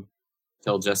 2022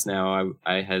 till just now.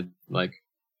 I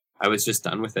was just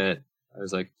done with it. I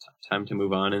was like, time to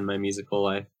move on in my musical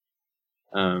life.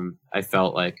 I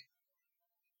felt like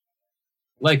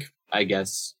I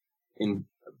guess in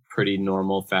pretty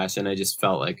normal fashion, I just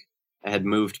felt like I had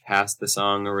moved past the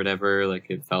song or whatever. Like,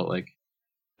 it felt like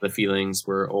the feelings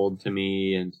were old to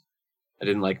me, and I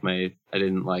don't know,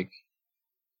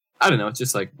 it's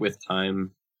just like with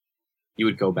time you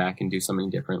would go back and do something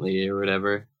differently or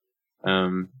whatever.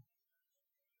 And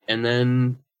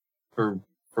then for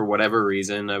whatever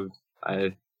reason,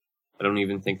 I don't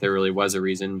even think there really was a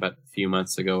reason, but a few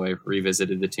months ago I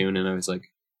revisited the tune and I was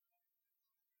like,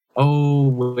 oh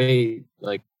wait,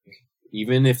 like,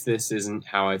 even if this isn't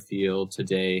how I feel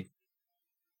today,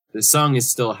 the song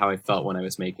is still how I felt when I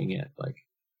was making it. Like,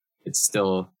 it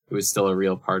was still a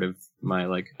real part of my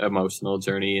like emotional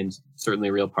journey, and certainly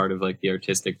a real part of like the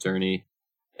artistic journey.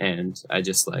 And I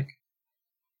just like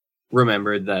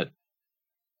remembered that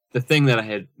the thing that I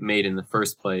had made in the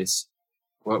first place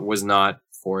was not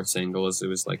 4 singles. It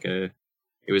was like a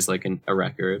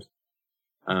record.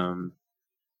 And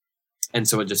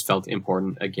so it just felt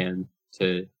important again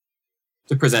to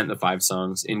present the 5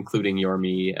 songs, including You're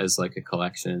Me, as like a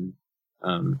collection,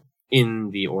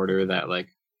 in the order that like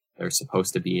they're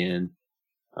supposed to be in.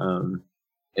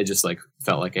 It just like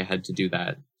felt like I had to do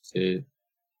that to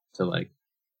like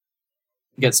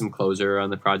get some closure on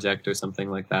the project or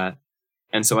something like that.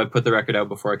 And so I put the record out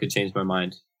before I could change my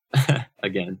mind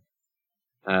again.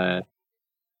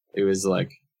 It was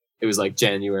like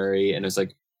January, and it was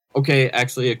like, okay,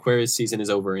 actually Aquarius season is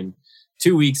over in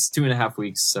 2.5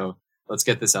 weeks. So let's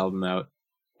get this album out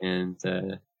and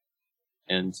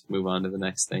move on to the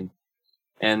next thing.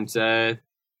 And,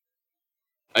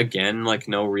 again, like,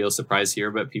 no real surprise here,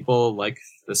 but people like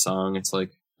the song. It's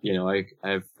like, you know,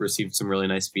 I've received some really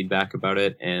nice feedback about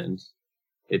it, and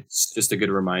it's just a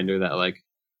good reminder that like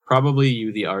probably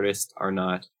you, the artist, are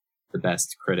not the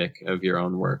best critic of your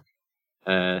own work.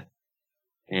 And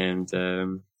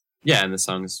the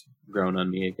song's grown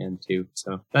on me again too.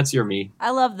 So that's You're Me.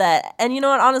 I love that. And you know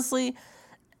what, honestly,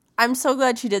 I'm so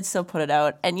glad you did still put it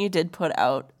out, and you did put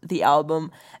out the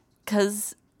album,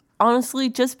 because honestly,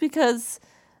 just because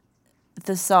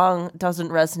the song doesn't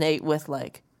resonate with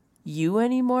like you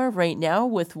anymore right now,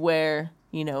 with where,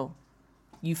 you know,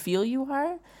 you feel you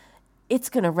are, it's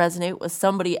going to resonate with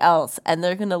somebody else, and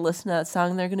they're going to listen to that song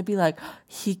and they're going to be like,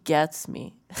 he gets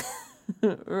me.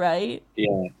 Right?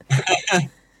 Yeah.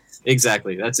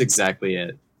 Exactly. That's exactly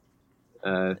it.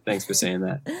 Thanks for saying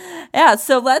that. Yeah,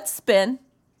 so let's spin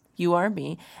You Are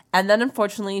Me, and then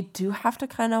unfortunately do have to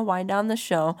kind of wind down the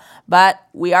show, but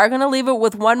we are going to leave it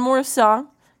with one more song,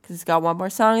 because it's got one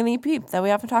more song in the EP that we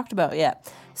haven't talked about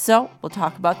yet. So we'll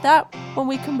talk about that when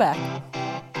we come back.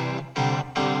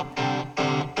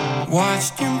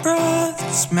 watched your brother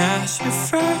smash your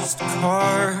first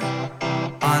car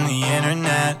on the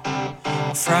internet.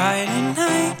 Friday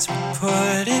nights, we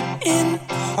put it in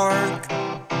park.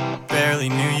 Barely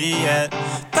knew you yet,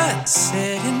 but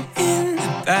sitting in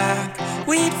the back,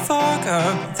 we'd fog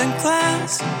up the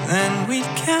glass, and then we'd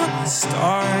count the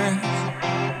stars.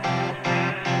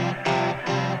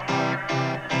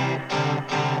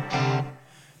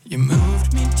 You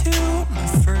moved me to my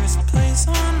first place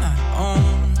on my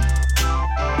own.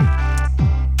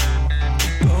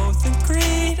 We both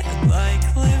agreed I'd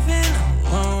like living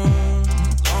alone.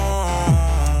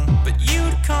 But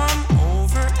you'd come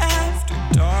over after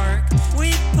dark.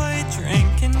 We'd play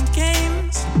drinking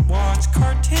games and watch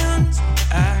cartoons,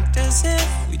 act as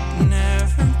if we'd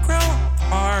never grow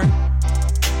apart.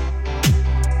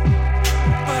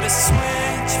 But a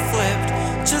switch flipped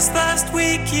just last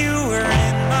week. You were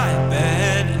in my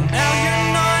bed, and now you're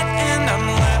not, and I'm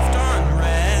left on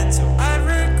red. So I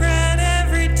regret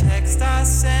every text I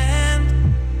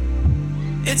send.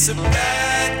 It's a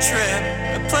bad trip,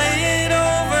 I play it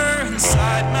over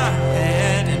inside my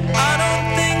head, and I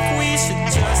don't think we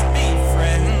should just be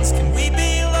friends. Can we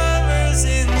be lovers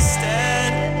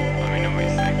instead? Let me know what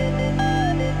you think.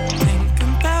 Think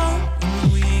about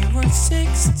when we were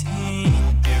 16.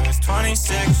 It was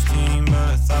 2016, but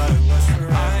I thought it was for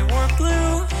I wore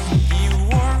blue, you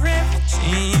wore ripped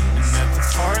jeans. And at the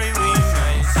party we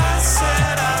made, I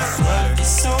said I loved you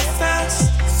so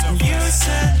fast, and you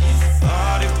said you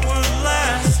thought it would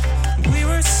last. We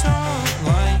were so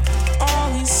alike,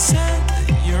 always said that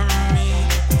you're me.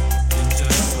 You're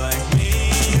just like me,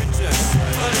 you're just like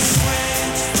me. But a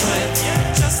switch flipped,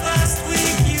 just last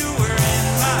week you were in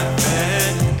my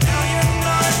bed. Now you're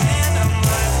not, and I'm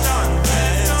left on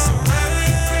red. So I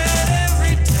regret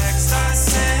every text I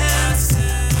sent.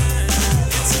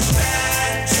 It's a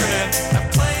bad trip, I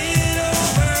play it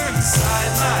over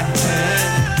inside my head.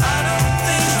 I don't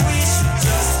think we should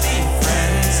just be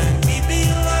friends. Can we be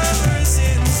lovers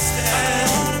instead? I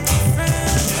wanna be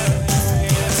friends.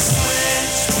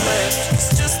 Switch flipped, 'cause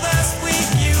just last week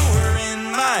you were in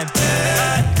my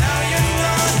bed. Now you're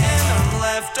not, and I'm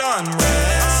left on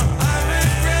red. So I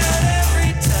regret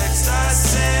every text I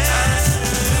sent.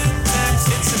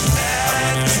 It's a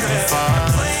bad trip, I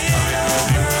play it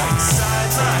over inside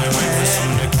my head.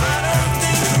 I don't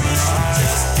think we should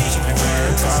just be friends.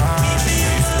 We be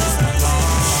lovers instead.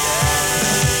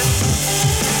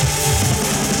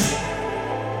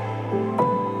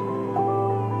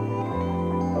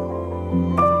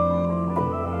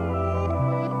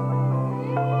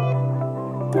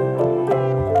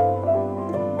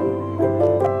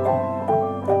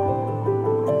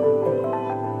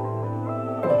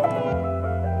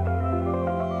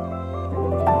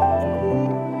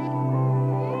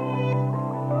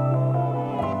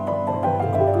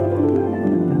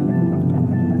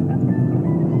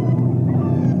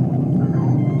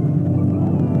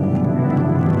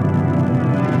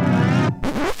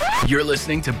 You're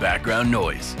listening to Background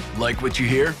Noise. Like what you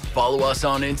hear? Follow us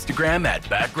on Instagram at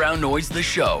Background Noise The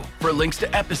Show for links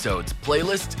to episodes,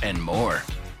 playlists, and more.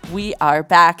 We are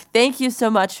back. Thank you so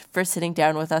much for sitting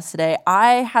down with us today.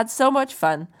 I had so much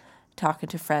fun talking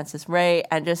to Francis Ray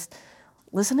and just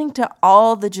listening to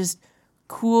all the just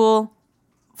cool,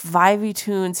 vibey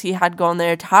tunes he had going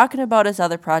there, talking about his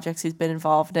other projects he's been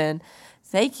involved in.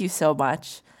 Thank you so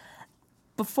much.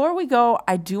 Before we go,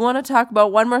 I do want to talk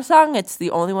about one more song. It's the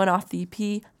only one off the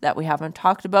EP that we haven't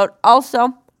talked about.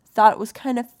 Also, thought it was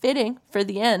kind of fitting for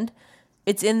the end.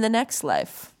 It's In the Next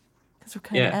Life. Because we're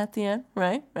kind of at the end,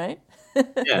 right?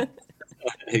 Yeah,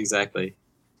 exactly.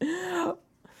 Why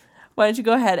don't you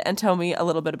go ahead and tell me a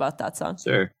little bit about that song?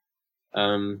 Sure.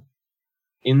 In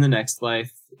the Next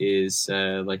Life is,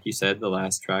 like you said, the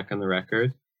last track on the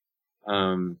record.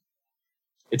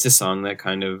 It's a song that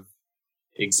kind of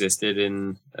existed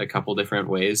in a couple different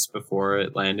ways before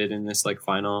it landed in this like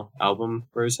final album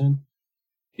version.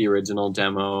 The original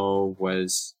demo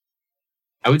was,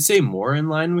 I would say, more in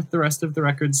line with the rest of the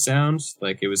record's sound.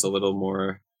 Like it was a little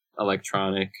more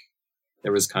electronic.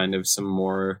 There was kind of some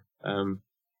more,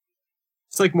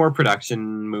 it's like more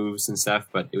production moves and stuff,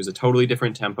 but it was a totally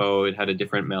different tempo. It had a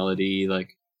different melody,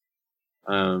 like,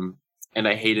 and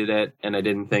I hated it, and I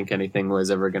didn't think anything was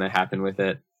ever going to happen with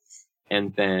it.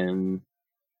 And then,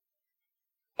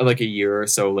 like a year or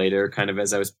so later, kind of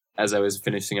as I was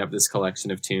finishing up this collection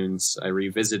of tunes, I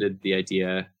revisited the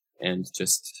idea and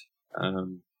just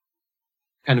kind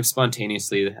of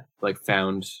spontaneously like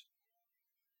found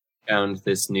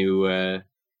this new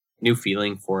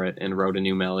feeling for it and wrote a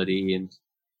new melody and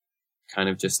kind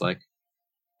of just like,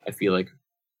 I feel like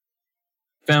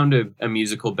found a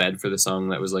musical bed for the song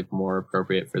that was like more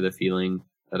appropriate for the feeling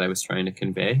that I was trying to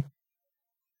convey.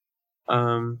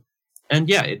 And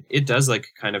yeah, it does like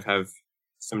kind of have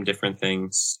some different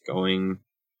things going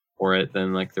for it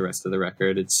than like the rest of the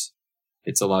record. It's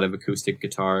a lot of acoustic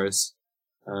guitars,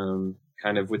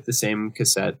 kind of with the same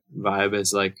cassette vibe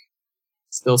as like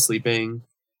Still Sleeping.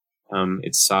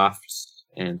 It's soft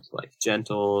and like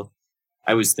gentle.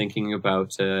 I was thinking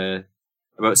about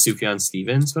Sufjan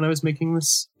Stevens when I was making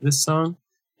this song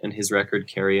and his record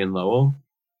Carrie and Lowell,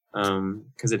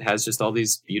 because it has just all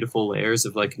these beautiful layers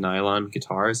of like nylon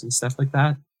guitars and stuff like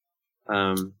that,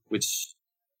 which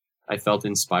I felt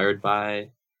inspired by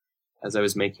as I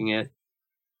was making it.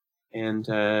 And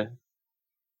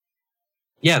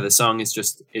yeah, the song is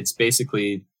just, it's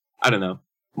basically, I don't know,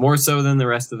 more so than the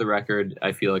rest of the record,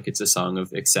 I feel like it's a song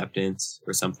of acceptance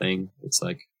or something. It's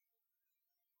like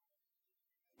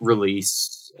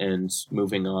release and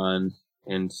moving on,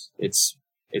 and it's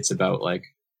about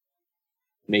like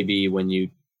maybe when you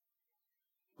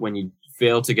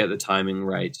fail to get the timing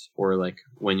right, or like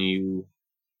when you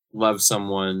love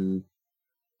someone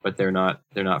but they're not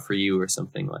for you or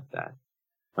something like that.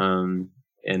 And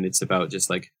it's about just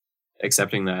like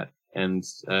accepting that and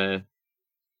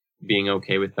being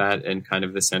okay with that, and kind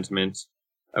of the sentiment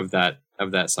of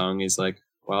that song is like,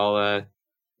 well,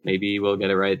 maybe we'll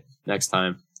get it right next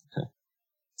time.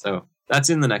 So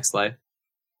that's In the Next Life.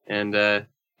 And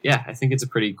yeah, I think it's a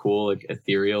pretty cool, like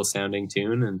ethereal sounding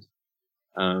tune,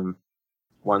 and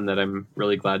one that I'm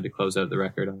really glad to close out the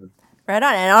record on. Right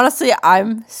on. And honestly,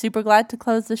 I'm super glad to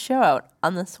close the show out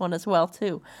on this one as well,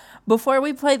 too. Before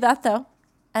we play that, though,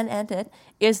 and end it,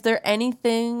 is there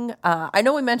anything, I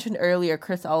know we mentioned earlier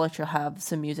Chris Ulrich will have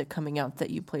some music coming out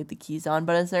that you played the keys on,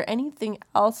 but is there anything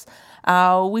else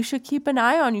we should keep an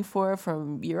eye on you for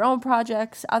from your own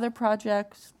projects, other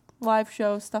projects, live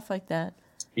shows, stuff like that?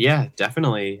 Yeah,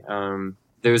 definitely.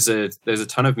 There's a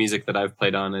ton of music that I've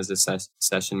played on as a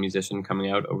session musician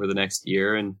coming out over the next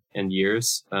year and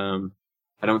years.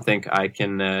 I don't think I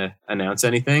can announce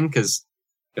anything because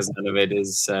none of it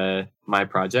is my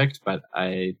project, but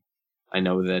I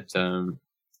know that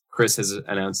Chris has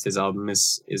announced his album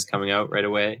is coming out right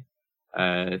away.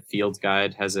 Field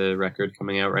Guide has a record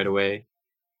coming out right away.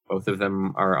 Both of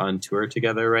them are on tour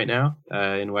together right now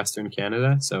in Western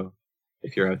Canada. So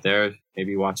if you're out there,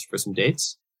 maybe watch for some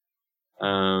dates.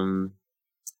 I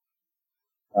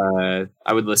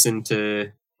would listen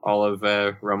to all of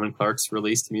Roman Clark's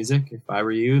released music if I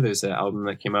were you. There's an album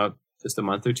that came out just a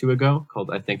month or two ago called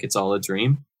I Think It's All a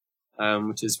Dream,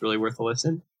 which is really worth a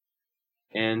listen.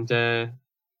 And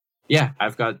yeah,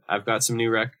 I've got some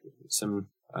new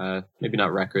maybe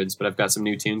not records, but I've got some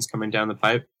new tunes coming down the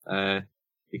pipe.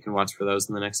 You can watch for those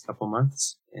in the next couple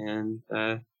months. And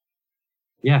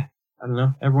yeah, I don't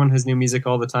know. Everyone has new music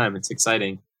all the time. It's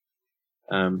exciting.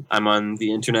 I'm on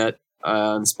the internet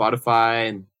on Spotify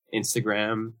and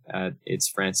Instagram at It's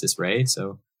Francis Ray,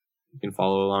 so you can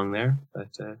follow along there.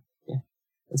 But yeah,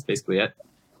 that's basically it.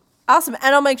 Awesome.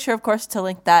 And I'll make sure, of course, to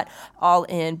link that all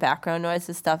in Background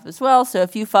Noises stuff as well. So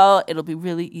if you follow, it'll be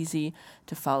really easy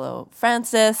to follow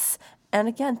Francis. And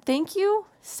again, thank you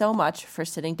so much for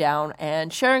sitting down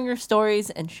and sharing your stories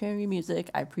and sharing your music.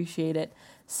 I appreciate it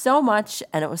so much,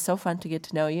 and it was so fun to get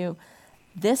to know you.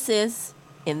 This is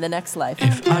In the Next Life.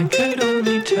 If I could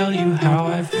only tell you how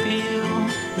I feel,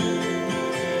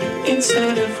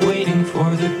 instead of waiting for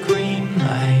the green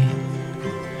light,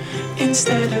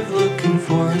 instead of looking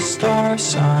for a star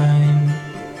sign,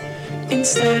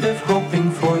 instead of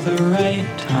hoping for the right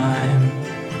time.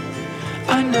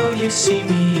 I know you see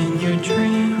me in your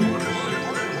dreams.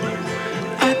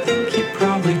 I think you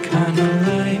probably kinda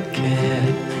like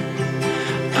it.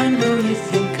 I know you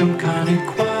think I'm kinda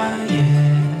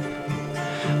quiet.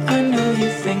 I know you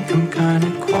think I'm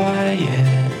kinda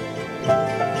quiet.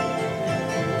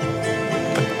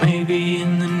 But maybe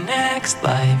in the next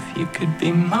life you could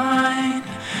be mine.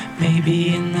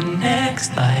 Maybe in the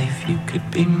next life you could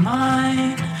be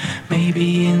mine.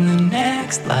 Maybe in the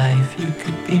next life you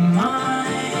could be mine.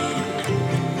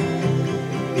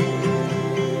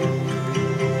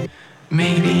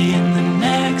 Maybe in the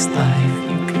next life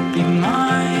you could be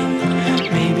mine.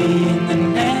 Maybe in the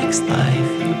next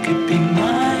life you could be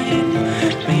mine.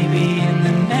 Maybe in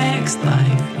the next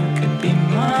life you could be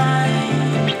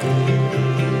mine.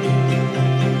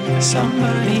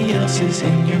 Somebody else is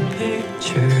in your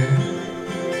picture,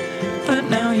 but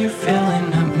now you're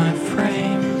filling up my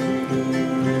frame.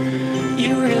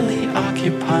 You really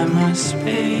occupy my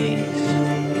space.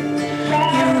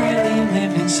 You really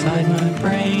live inside my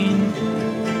brain,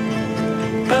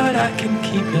 but I can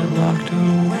keep it locked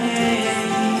away.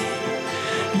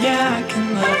 Yeah, I can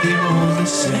love you all the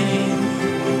same.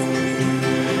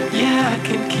 Yeah, I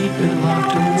can keep it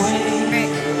locked away.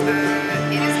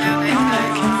 And I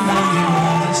can love you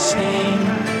all the same.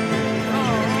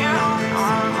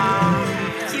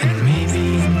 And maybe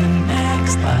in the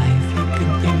next life you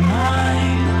could be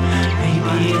mine.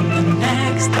 Maybe in the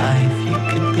next life you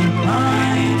could be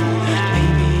mine.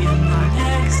 Maybe in the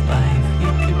next life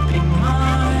you could be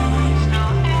mine.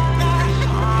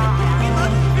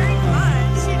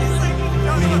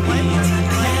 Maybe in the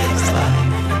next life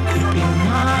you could be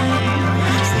mine.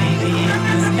 Maybe in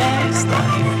the next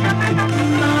life you could be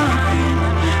mine.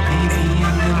 Maybe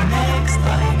in the next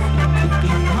life you could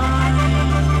be mine.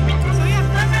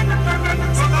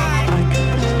 I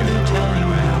could tell you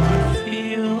how I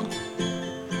feel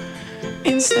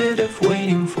instead of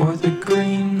waiting for the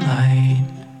green light.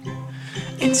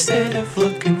 Instead of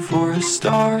looking for a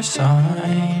star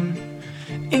sign.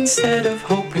 Instead of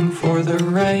hoping for the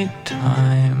right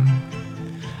time.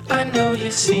 I know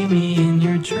you see me in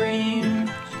your dreams.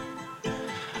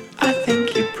 I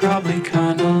think you probably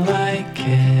kinda like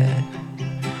it.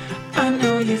 I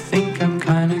know you think I'm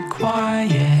kinda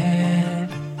quiet.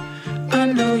 I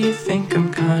know you think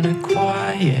I'm kinda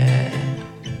quiet.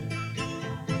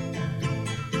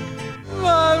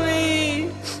 Mommy,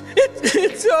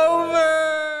 it's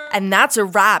over. And that's a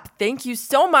wrap. Thank you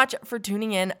so much for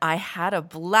tuning in. I had a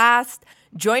blast.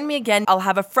 Join me again. I'll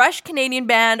have a fresh Canadian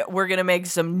band. We're going to make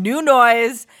some new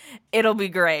noise. It'll be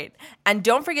great. And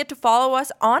don't forget to follow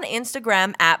us on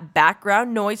Instagram at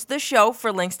Background Noise The Show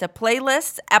for links to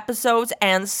playlists, episodes,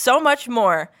 and so much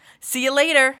more. See you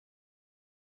later.